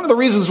 listen, one of the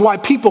reasons why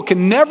people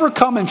can never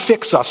come and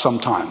fix us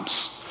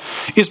sometimes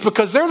is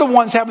because they're the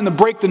ones having to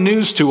break the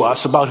news to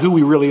us about who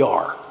we really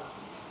are.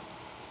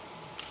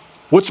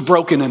 What's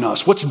broken in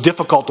us? What's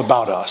difficult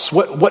about us?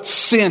 What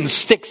sin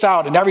sticks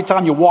out, and every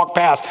time you walk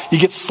past, you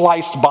get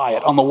sliced by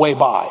it on the way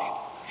by.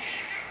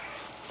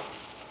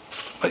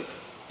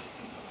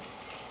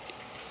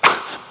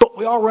 But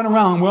we all run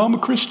around, well, I'm a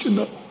Christian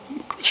though. I'm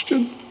a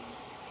Christian.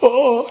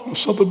 Oh,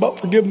 something about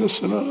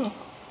forgiveness. Well,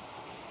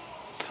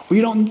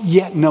 you don't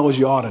yet know as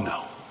you ought to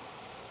know.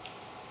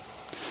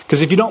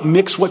 Because if you don't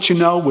mix what you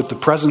know with the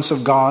presence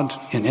of God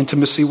and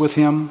intimacy with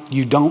Him,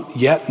 you don't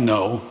yet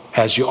know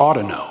as you ought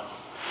to know.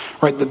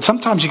 Right?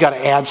 Sometimes you got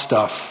to add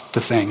stuff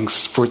to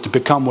things for it to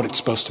become what it's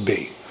supposed to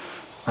be.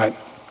 Right?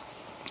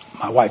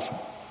 My wife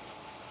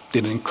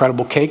did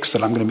incredible cakes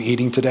that I'm going to be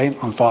eating today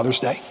on Father's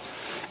Day.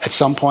 At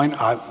some point,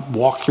 I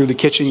walked through the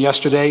kitchen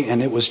yesterday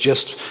and it was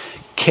just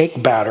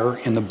cake batter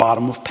in the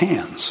bottom of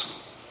pans.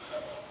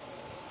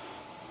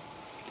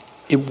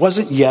 It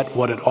wasn't yet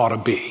what it ought to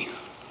be.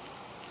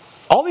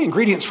 All the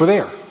ingredients were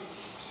there.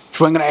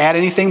 She wasn't going to add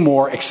anything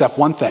more except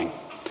one thing.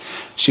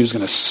 She was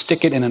going to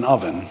stick it in an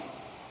oven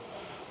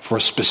for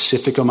a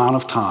specific amount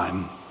of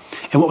time.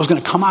 And what was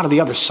going to come out of the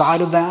other side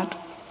of that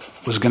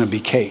was going to be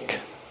cake.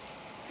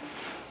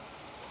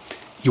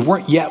 You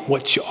weren't yet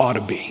what you ought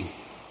to be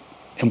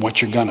and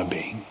what you're going to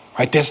be.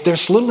 Right?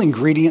 There's little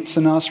ingredients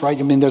in us, right?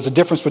 I mean, there's a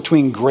difference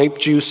between grape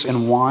juice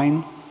and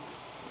wine.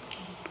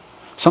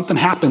 Something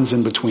happens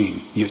in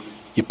between.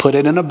 You put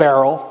it in a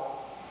barrel.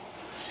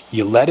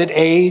 You let it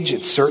age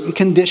at certain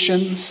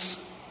conditions,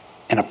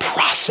 and a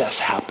process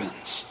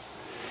happens,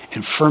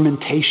 and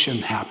fermentation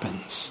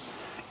happens.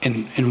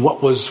 And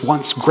what was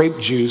once grape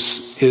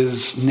juice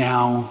is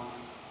now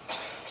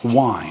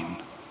wine.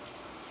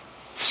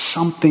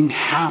 Something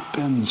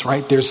happens,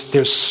 right?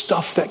 There's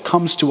stuff that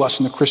comes to us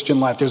in the Christian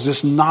life. There's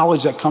this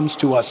knowledge that comes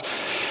to us.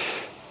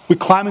 We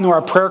climb into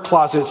our prayer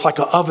closet. It's like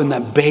an oven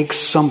that bakes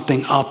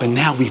something up, and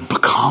now we've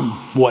become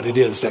what it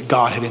is that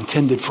God had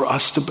intended for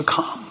us to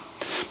become.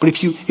 But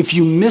if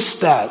you miss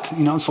that,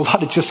 it's a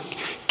lot of just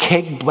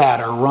cake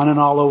batter running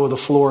all over the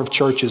floor of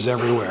churches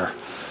everywhere.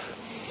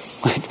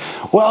 Like,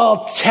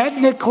 well,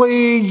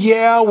 technically,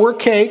 yeah, we're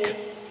cake.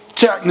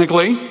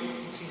 Technically.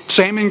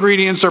 Same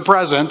ingredients are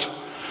present.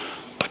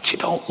 But you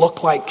don't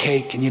look like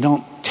cake and you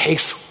don't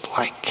taste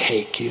like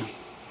cake.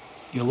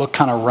 You look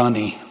kind of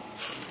runny.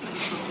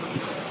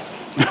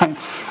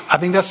 I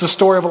think that's the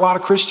story of a lot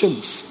of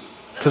Christians.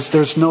 Because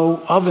there's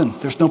no oven.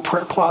 There's no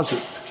prayer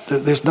closet.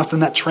 There's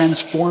nothing that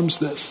transforms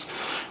this.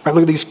 Right,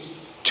 look at these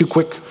two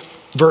quick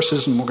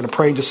verses, and we're going to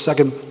pray in just a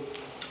second.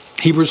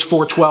 Hebrews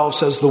 4:12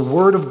 says, the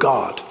word of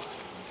God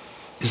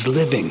is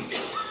living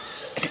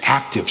and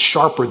active,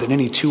 sharper than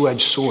any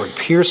two-edged sword,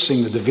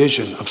 piercing the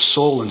division of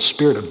soul and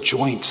spirit, of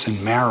joints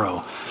and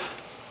marrow,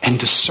 and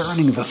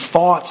discerning the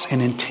thoughts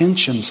and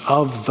intentions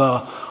of the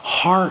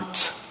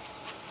heart.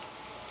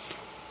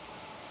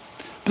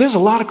 But there's a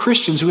lot of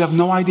Christians who have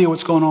no idea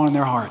what's going on in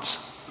their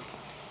hearts.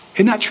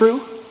 Isn't that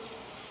true?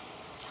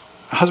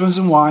 Husbands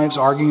and wives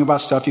arguing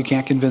about stuff you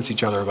can't convince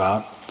each other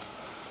about.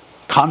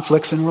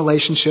 Conflicts in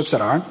relationships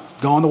that aren't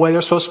going the way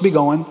they're supposed to be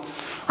going.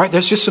 Right?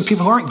 There's just some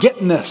people who aren't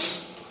getting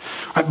this.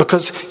 Right?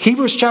 Because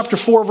Hebrews chapter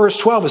 4 verse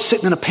 12 is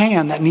sitting in a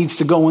pan that needs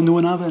to go into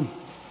an oven.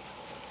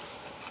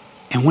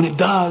 And when it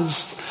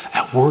does,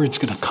 that word's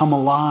going to come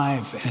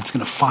alive and it's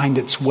going to find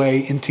its way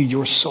into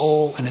your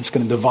soul and it's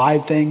going to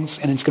divide things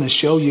and it's going to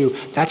show you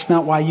that's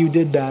not why you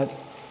did that.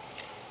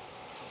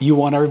 You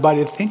want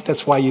everybody to think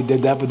that's why you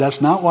did that, but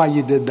that's not why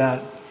you did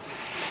that.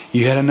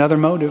 You had another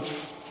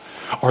motive.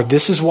 Or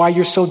this is why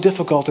you're so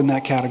difficult in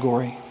that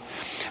category.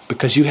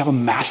 Because you have a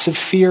massive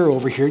fear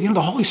over here.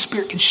 The Holy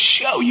Spirit can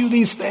show you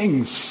these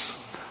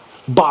things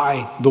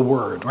by the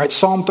word. Right?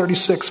 Psalm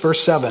 36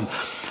 verse 7.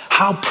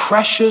 How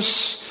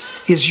precious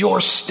is your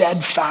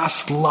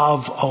steadfast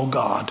love, O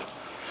God.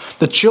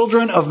 The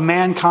children of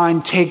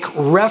mankind take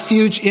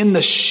refuge in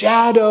the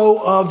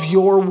shadow of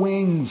your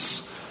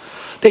wings.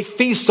 They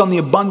feast on the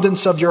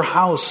abundance of your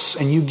house,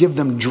 and you give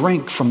them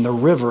drink from the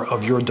river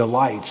of your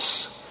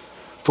delights.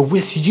 For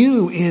with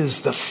you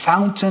is the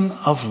fountain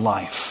of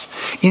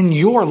life. In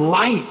your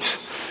light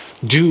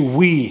do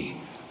we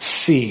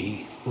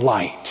see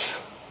light.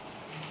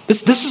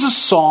 This is a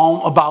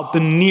psalm about the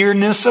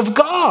nearness of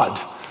God.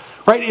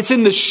 Right? It's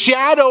in the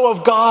shadow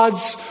of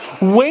God's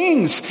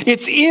wings.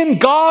 It's in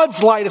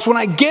God's light. It's when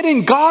I get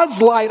in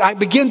God's light, I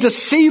begin to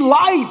see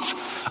light.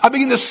 I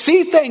begin to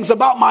see things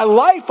about my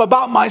life,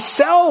 about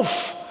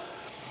myself.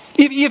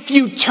 If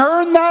you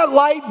turn that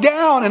light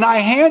down and I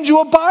hand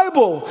you a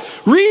Bible,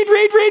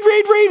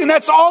 read, and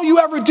that's all you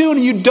ever do,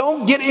 and you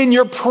don't get in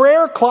your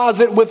prayer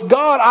closet with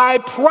God, I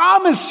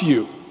promise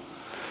you,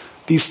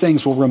 these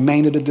things will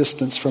remain at a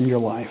distance from your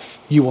life.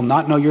 You will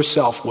not know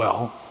yourself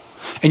well,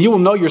 and you will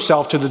know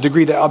yourself to the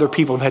degree that other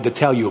people have had to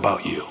tell you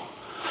about you.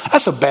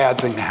 That's a bad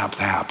thing to have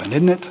to happen,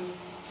 isn't it?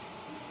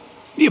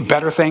 It'd be a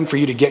better thing for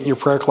you to get in your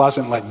prayer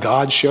closet and let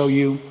God show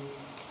you.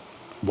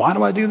 Why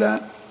do I do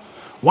that?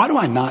 Why do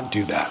I not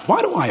do that?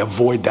 Why do I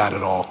avoid that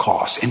at all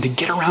costs? And to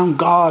get around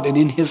God and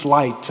in His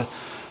light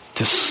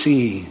to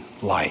see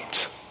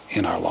light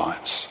in our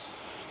lives.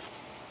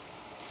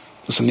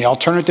 Listen, the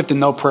alternative to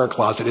no prayer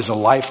closet is a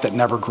life that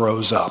never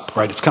grows up,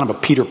 right? It's kind of a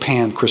Peter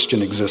Pan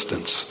Christian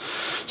existence.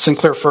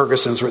 Sinclair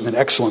Ferguson's written an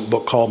excellent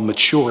book called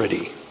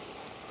Maturity.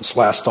 This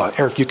last thought.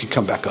 Eric, you can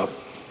come back up.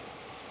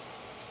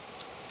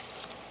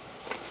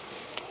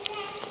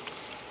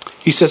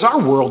 He says, our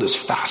world is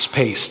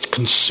fast-paced,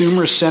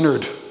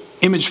 consumer-centered,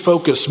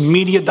 image-focused,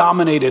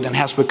 media-dominated, and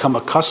has become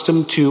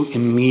accustomed to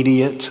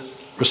immediate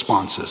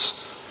responses.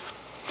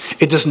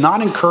 It does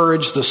not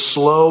encourage the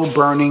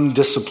slow-burning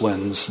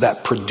disciplines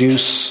that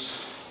produce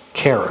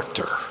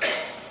character.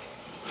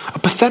 A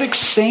pathetic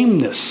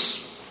sameness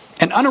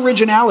and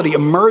unoriginality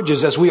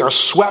emerges as we are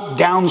swept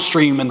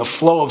downstream in the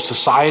flow of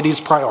society's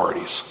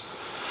priorities.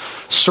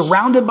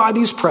 Surrounded by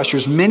these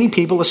pressures, many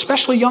people,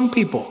 especially young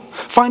people,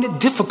 find it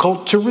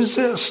difficult to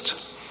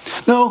resist.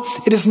 No,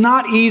 it is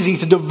not easy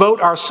to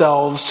devote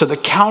ourselves to the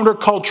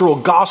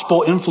countercultural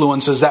gospel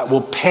influences that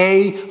will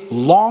pay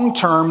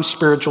long-term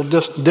spiritual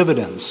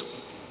dividends.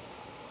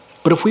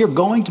 But if we are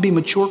going to be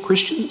mature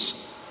Christians,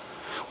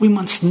 we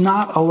must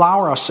not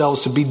allow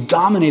ourselves to be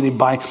dominated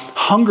by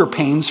hunger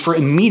pains for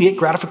immediate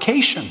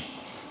gratification.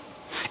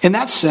 In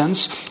that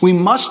sense, we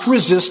must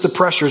resist the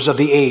pressures of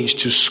the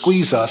age to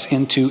squeeze us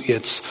into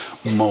its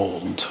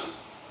mold.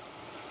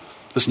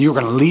 Listen, you're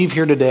going to leave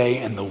here today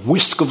and the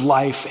whisk of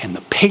life and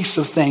the pace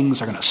of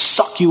things are going to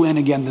suck you in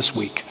again this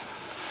week.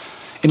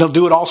 And it'll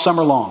do it all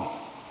summer long.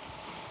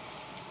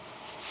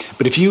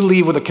 But if you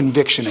leave with a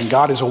conviction and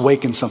God has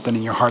awakened something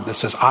in your heart that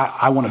says,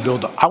 I want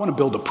to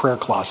build a prayer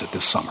closet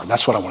this summer.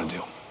 That's what I want to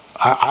do.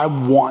 I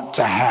want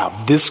to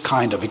have this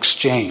kind of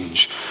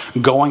exchange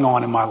going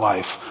on in my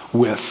life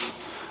with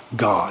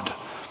God.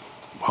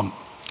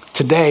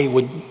 Today,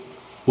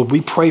 would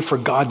we pray for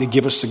God to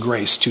give us the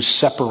grace to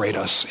separate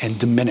us and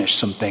diminish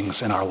some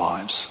things in our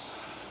lives?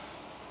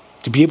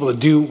 To be able to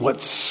do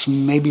what's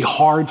maybe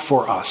hard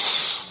for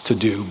us to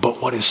do,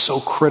 but what is so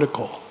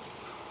critical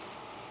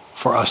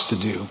for us to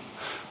do.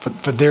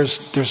 But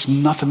there's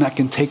nothing that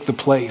can take the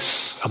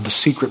place of the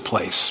secret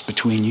place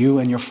between you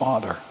and your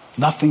Father.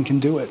 Nothing can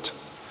do it.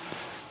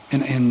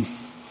 And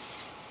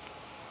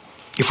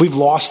if we've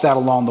lost that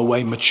along the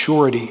way,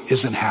 maturity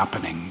isn't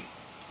happening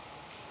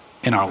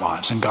in our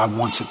lives, and God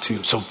wants it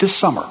to. So this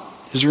summer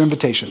is your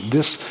invitation.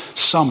 This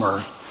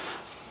summer,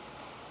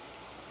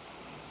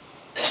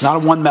 it's not a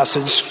one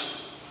message,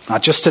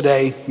 not just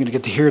today. You're going to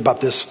get to hear about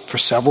this for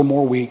several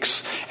more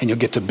weeks, and you'll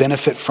get to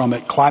benefit from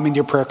it. Climb into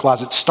your prayer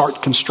closet,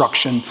 start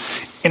construction,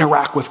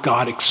 interact with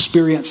God,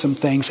 experience some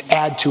things,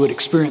 add to it,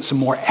 experience some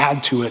more,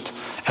 add to it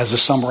as the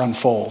summer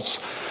unfolds.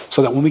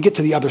 So that when we get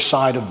to the other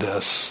side of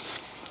this,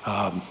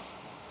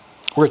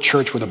 we're a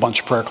church with a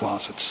bunch of prayer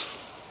closets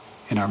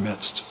in our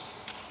midst.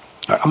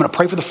 All right, I'm going to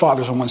pray for the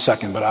fathers in 1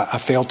 second, but I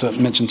failed to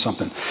mention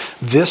something.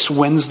 This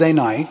Wednesday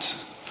night,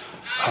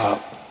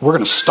 we're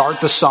going to start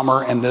the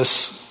summer and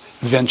this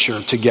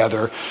venture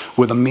together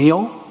with a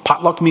meal,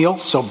 potluck meal.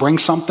 So bring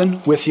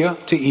something with you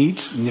to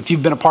eat. And if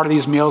you've been a part of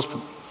these meals,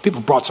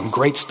 people brought some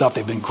great stuff.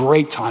 They've been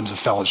great times of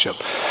fellowship.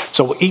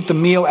 So we'll eat the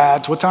meal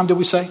at, what time did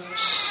we say?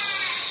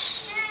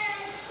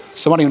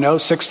 Somebody who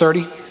knows,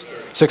 6:30?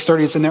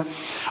 6:30 is in there?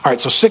 All right,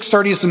 so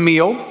 6:30 is the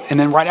meal, and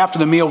then right after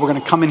the meal, we're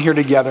going to come in here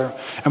together,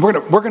 and we're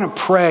going to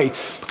pray,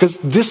 because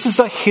this is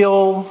a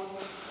hill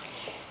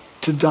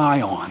to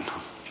die on.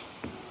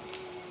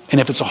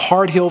 And if it's a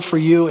hard hill for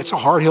you, it's a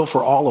hard hill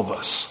for all of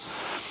us.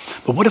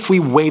 But what if we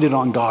waited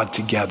on God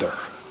together?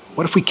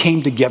 What if we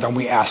came together and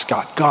we asked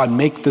God, God,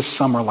 make this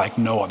summer like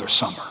no other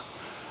summer.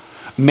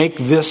 Make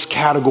this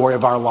category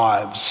of our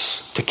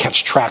lives to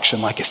catch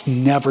traction like it's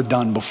never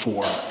done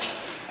before.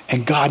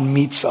 And God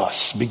meets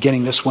us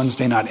beginning this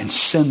Wednesday night and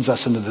sends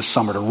us into this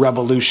summer to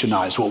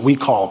revolutionize what we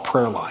call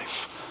prayer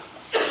life.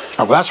 All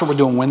right, well, that's what we're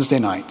doing Wednesday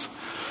night.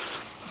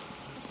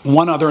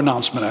 One other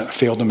announcement I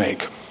failed to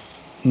make.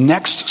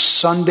 Next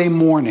Sunday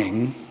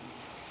morning,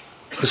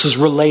 this is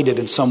related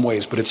in some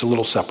ways, but it's a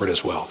little separate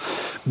as well.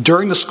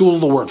 During the School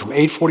of the Word, from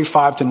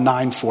 8:45 to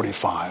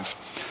 9:45,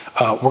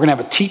 we're going to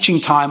have a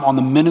teaching time on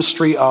the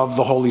ministry of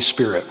the Holy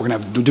Spirit. We're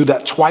going to do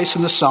that twice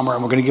in the summer,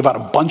 and we're going to give out a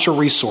bunch of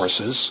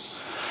resources.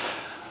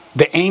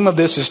 The aim of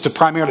this is to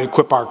primarily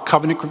equip our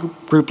covenant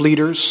group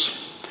leaders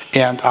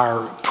and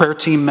our prayer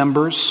team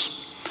members.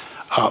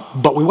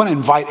 But we want to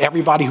invite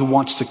everybody who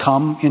wants to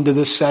come into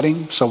this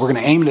setting. So we're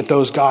going to aim it at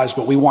those guys,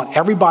 but we want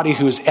everybody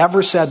who has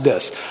ever said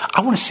this, I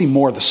want to see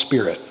more of the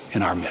Spirit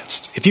in our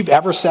midst. If you've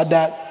ever said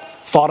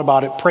that, thought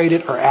about it, prayed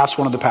it, or asked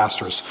one of the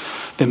pastors,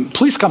 then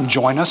please come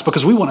join us,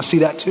 because we want to see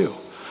that too.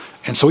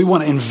 And so we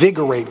want to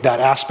invigorate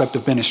that aspect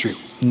of ministry.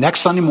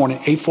 Next Sunday morning,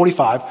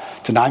 8:45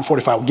 to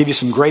 9:45, we'll give you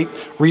some great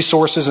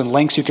resources and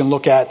links you can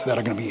look at that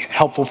are going to be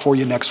helpful for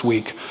you next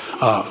week.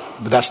 But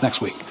that's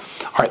next week.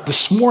 All right,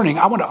 this morning,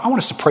 I want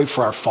us to pray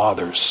for our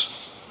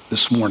fathers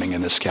this morning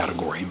in this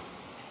category.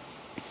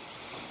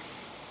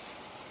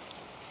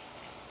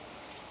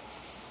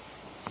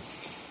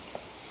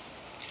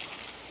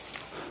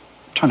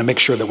 Trying to make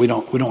sure that we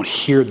don't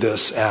hear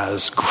this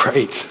as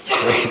great.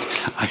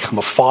 I'm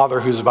a father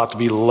who's about to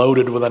be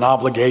loaded with an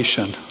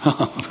obligation.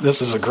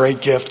 This is a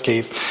great gift,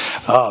 Keith.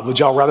 Would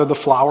y'all rather the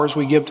flowers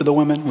we give to the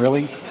women?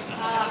 Really?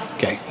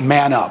 Okay,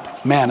 man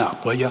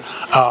up, will you?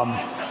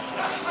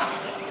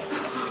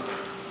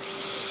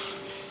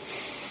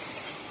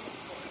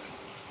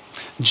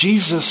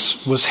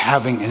 Jesus was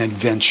having an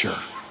adventure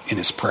in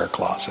his prayer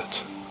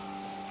closet.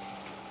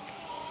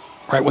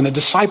 Right? When the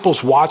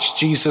disciples watched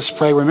Jesus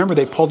pray, remember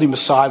they pulled him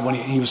aside when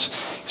he was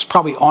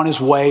probably on his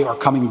way or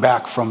coming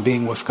back from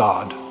being with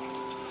God.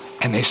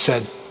 And they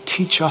said,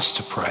 teach us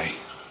to pray.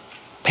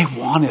 They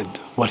wanted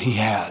what he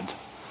had,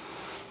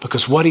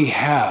 because what he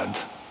had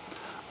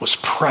was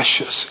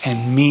precious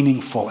and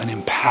meaningful and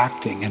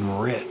impacting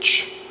and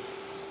rich.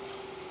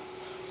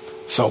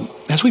 So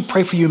as we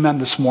pray for you men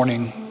this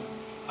morning,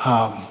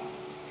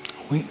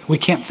 we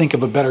can't think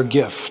of a better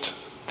gift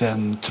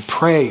than to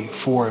pray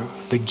for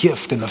the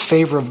gift and the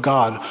favor of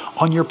God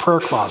on your prayer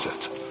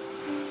closet.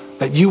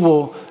 That you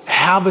will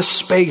have a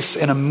space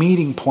and a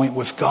meeting point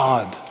with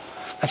God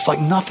that's like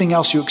nothing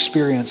else you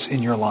experience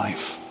in your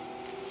life.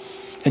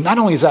 And not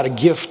only is that a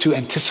gift to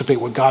anticipate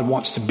what God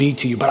wants to be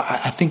to you, but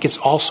I think it's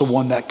also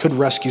one that could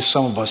rescue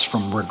some of us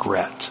from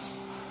regret.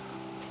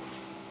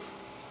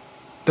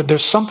 That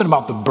there's something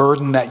about the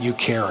burden that you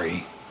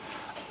carry.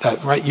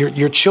 That, right,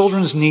 your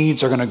children's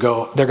needs are going to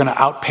go, they're going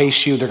to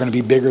outpace you, they're going to be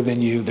bigger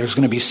than you. There's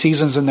going to be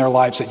seasons in their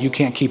lives that you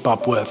can't keep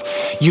up with.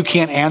 You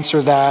can't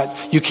answer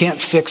that. You can't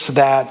fix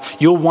that.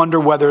 You'll wonder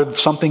whether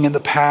something in the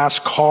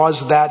past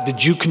caused that.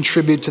 Did you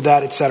contribute to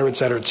that, et cetera, et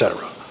cetera, et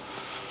cetera.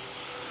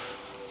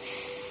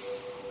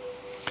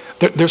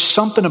 There's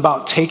something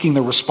about taking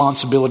the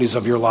responsibilities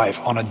of your life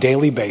on a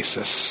daily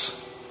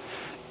basis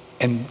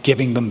and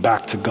giving them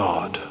back to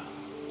God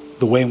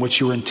the way in which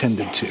you were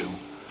intended to.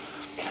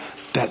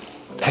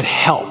 That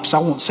helps. I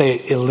won't say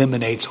it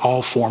eliminates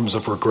all forms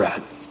of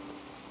regret,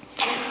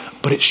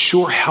 but it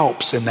sure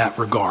helps in that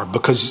regard,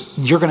 because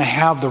you're going to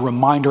have the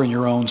reminder in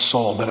your own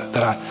soul that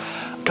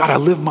I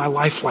lived my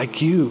life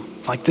like you,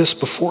 like this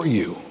before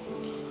you.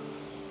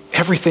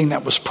 Everything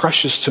that was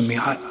precious to me,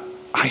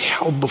 I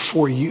held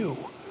before you.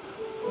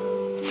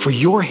 For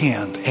your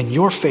hand and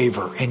your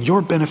favor and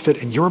your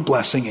benefit and your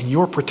blessing and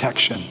your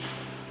protection.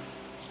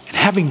 And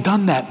having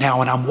done that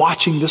now, and I'm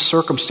watching this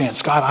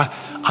circumstance, God,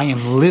 I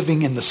am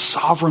living in the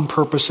sovereign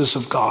purposes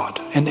of God.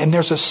 And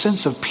there's a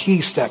sense of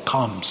peace that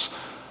comes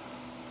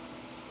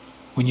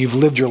when you've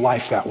lived your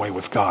life that way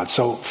with God.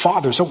 So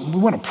fathers, we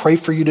want to pray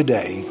for you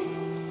today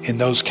in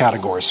those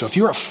categories. So if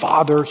you're a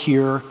father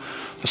here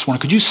this morning,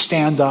 could you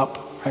stand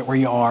up right where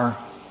you are?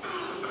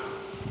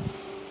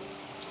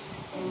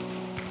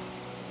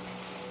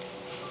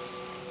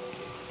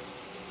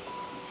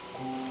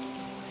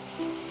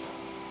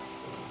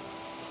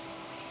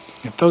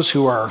 If those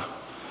who are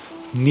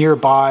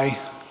nearby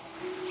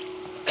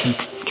can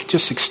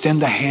just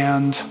extend a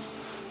hand,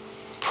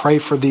 pray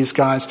for these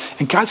guys.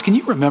 And guys, can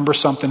you remember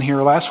something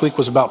here? Last week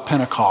was about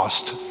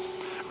Pentecost.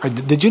 Right?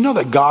 Did you know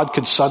that God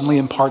could suddenly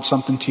impart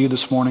something to you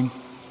this morning?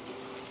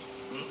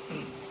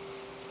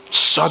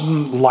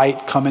 Sudden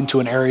light come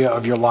into an area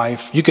of your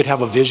life. You could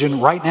have a vision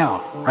right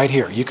now, right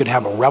here. You could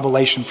have a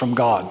revelation from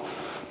God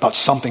about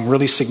something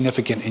really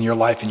significant in your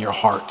life and your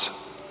heart.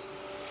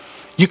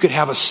 You could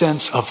have a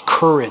sense of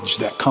courage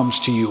that comes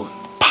to you.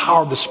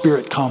 Power of the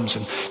Spirit comes,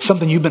 and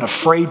something you've been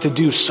afraid to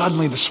do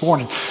suddenly this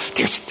morning.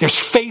 There's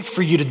faith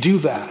for you to do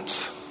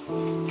that.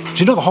 Do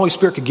you know the Holy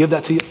Spirit could give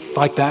that to you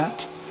like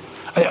that?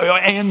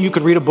 And you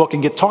could read a book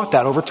and get taught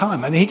that over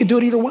time. I mean, he could do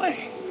it either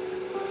way.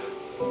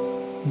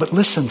 But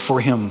listen for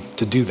him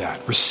to do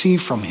that.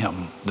 Receive from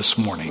him this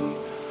morning.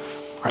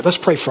 All right, let's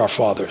pray for our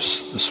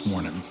fathers this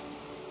morning.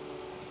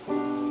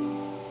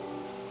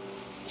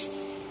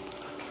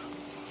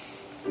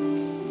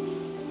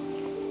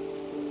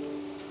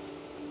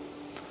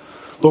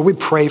 Lord, we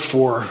pray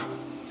for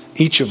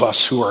each of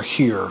us who are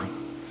here,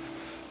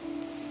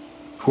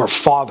 who are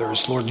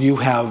fathers. Lord, you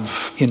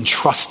have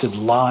entrusted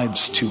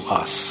lives to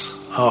us.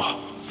 Oh,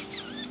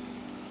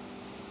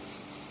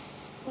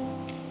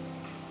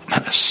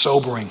 that is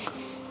sobering.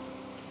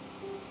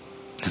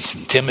 It's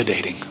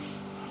intimidating.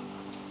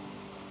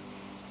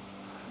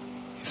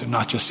 These are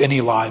not just any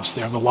lives,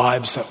 they're the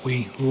lives that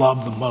we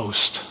love the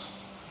most.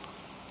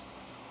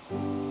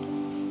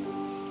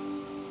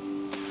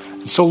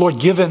 And so, Lord,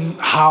 given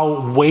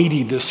how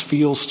weighty this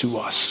feels to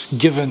us,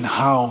 given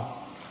how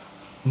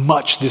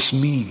much this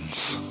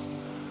means,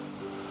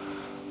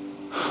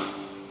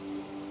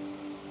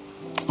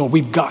 Lord,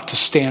 we've got to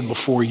stand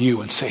before you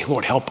and say,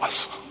 Lord, help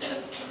us.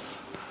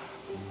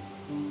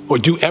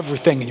 Lord, do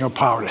everything in your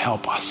power to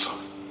help us.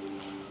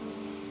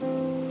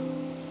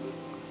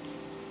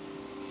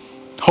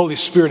 Holy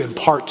Spirit,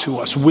 impart to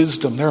us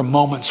wisdom. There are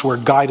moments where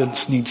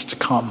guidance needs to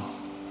come.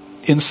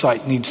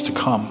 Insight needs to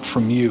come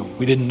from you.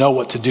 We didn't know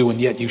what to do, and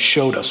yet you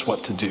showed us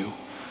what to do.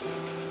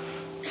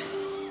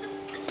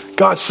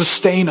 God,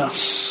 sustain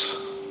us.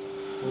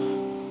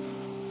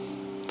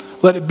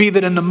 Let it be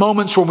that in the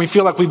moments when we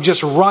feel like we've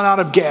just run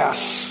out of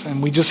gas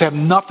and we just have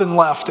nothing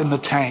left in the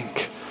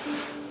tank,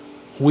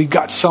 we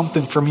got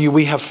something from you.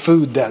 We have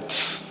food that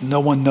no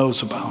one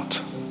knows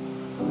about.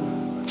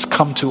 It's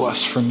come to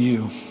us from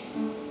you.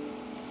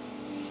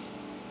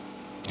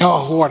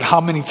 Oh, Lord,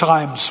 how many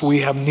times we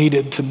have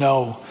needed to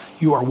know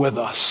you are with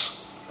us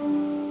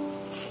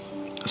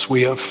as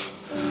we have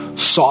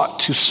sought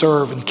to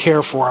serve and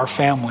care for our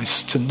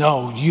families, to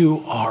know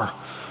you are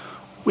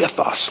with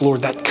us,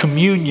 Lord, that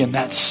communion,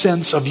 that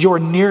sense of your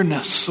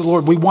nearness.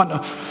 Lord, we want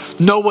to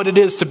know what it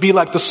is to be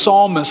like the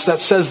psalmist that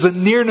says the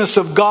nearness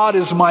of God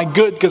is my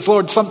good, because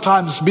Lord,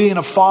 sometimes being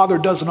a father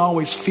doesn't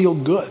always feel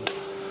good.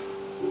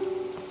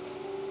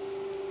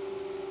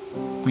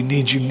 We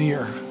need you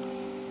near.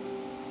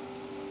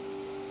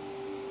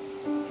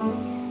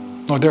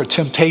 Lord, there are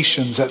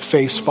temptations that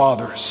face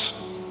fathers.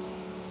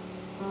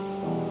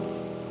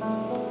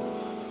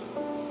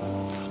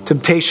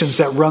 Temptations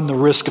that run the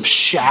risk of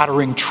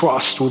shattering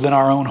trust within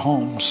our own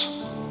homes.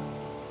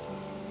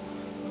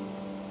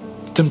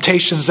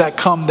 Temptations that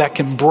come that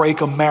can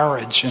break a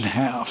marriage in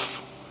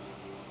half.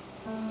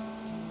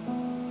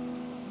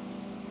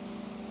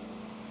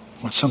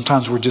 But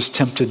sometimes we're just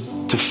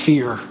tempted to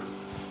fear,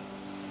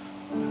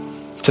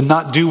 to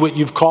not do what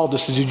you've called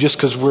us to do just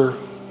because we're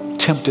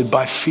tempted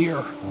by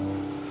fear.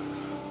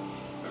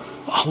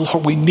 Oh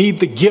Lord, we need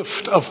the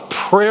gift of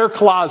prayer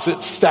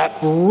closets that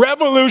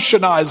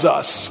revolutionize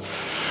us,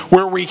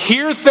 where we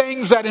hear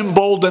things that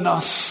embolden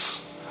us,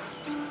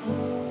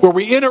 where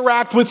we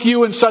interact with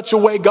you in such a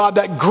way, God,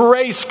 that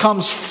grace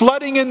comes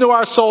flooding into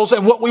our souls,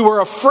 and what we were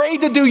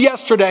afraid to do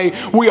yesterday,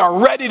 we are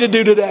ready to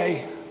do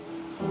today.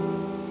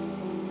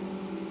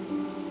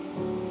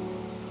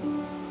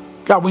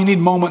 God, we need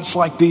moments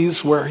like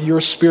these where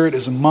your Spirit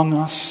is among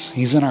us.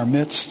 He's in our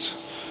midst.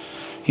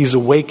 He's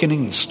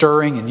awakening and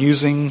stirring and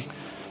using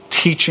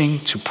teaching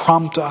to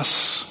prompt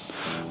us.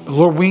 But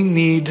Lord, we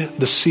need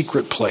the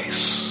secret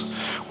place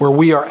where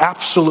we are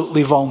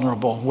absolutely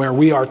vulnerable, where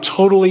we are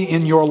totally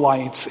in your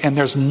light and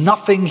there's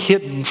nothing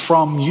hidden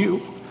from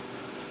you.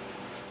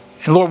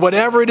 And Lord,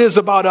 whatever it is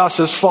about us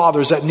as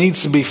fathers that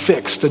needs to be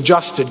fixed,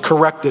 adjusted,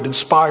 corrected,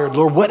 inspired,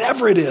 Lord,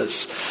 whatever it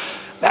is,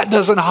 that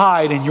doesn't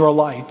hide in your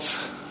light.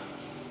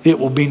 It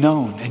will be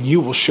known, and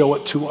you will show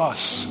it to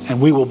us,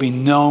 and we will be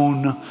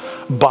known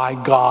by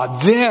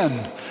God.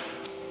 Then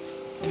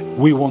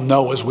we will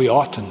know as we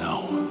ought to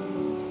know.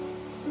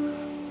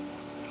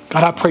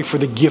 God, I pray for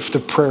the gift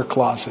of prayer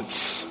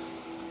closets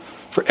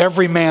for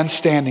every man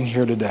standing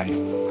here today.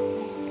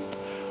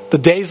 The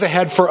days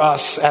ahead for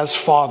us as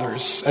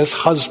fathers, as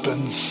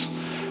husbands,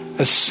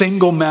 as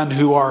single men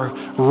who are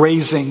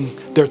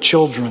raising their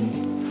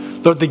children.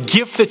 Lord, the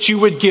gift that you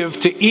would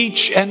give to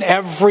each and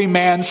every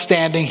man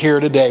standing here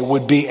today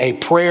would be a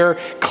prayer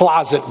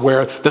closet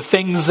where the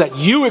things that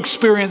you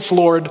experience,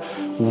 Lord,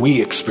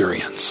 we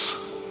experience.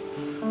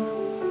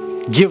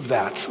 Give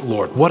that,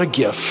 Lord. What a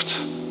gift.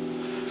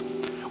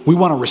 We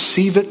want to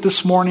receive it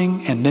this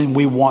morning, and then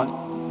we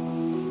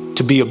want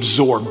to be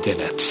absorbed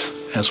in it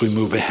as we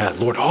move ahead.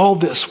 Lord, all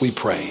this we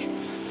pray,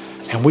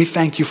 and we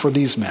thank you for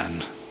these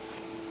men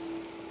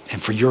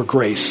and for your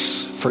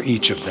grace for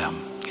each of them.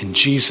 In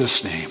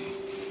Jesus' name.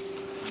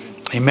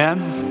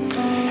 Amen.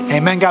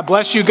 Amen. God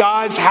bless you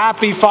guys.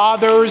 Happy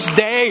Father's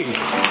Day.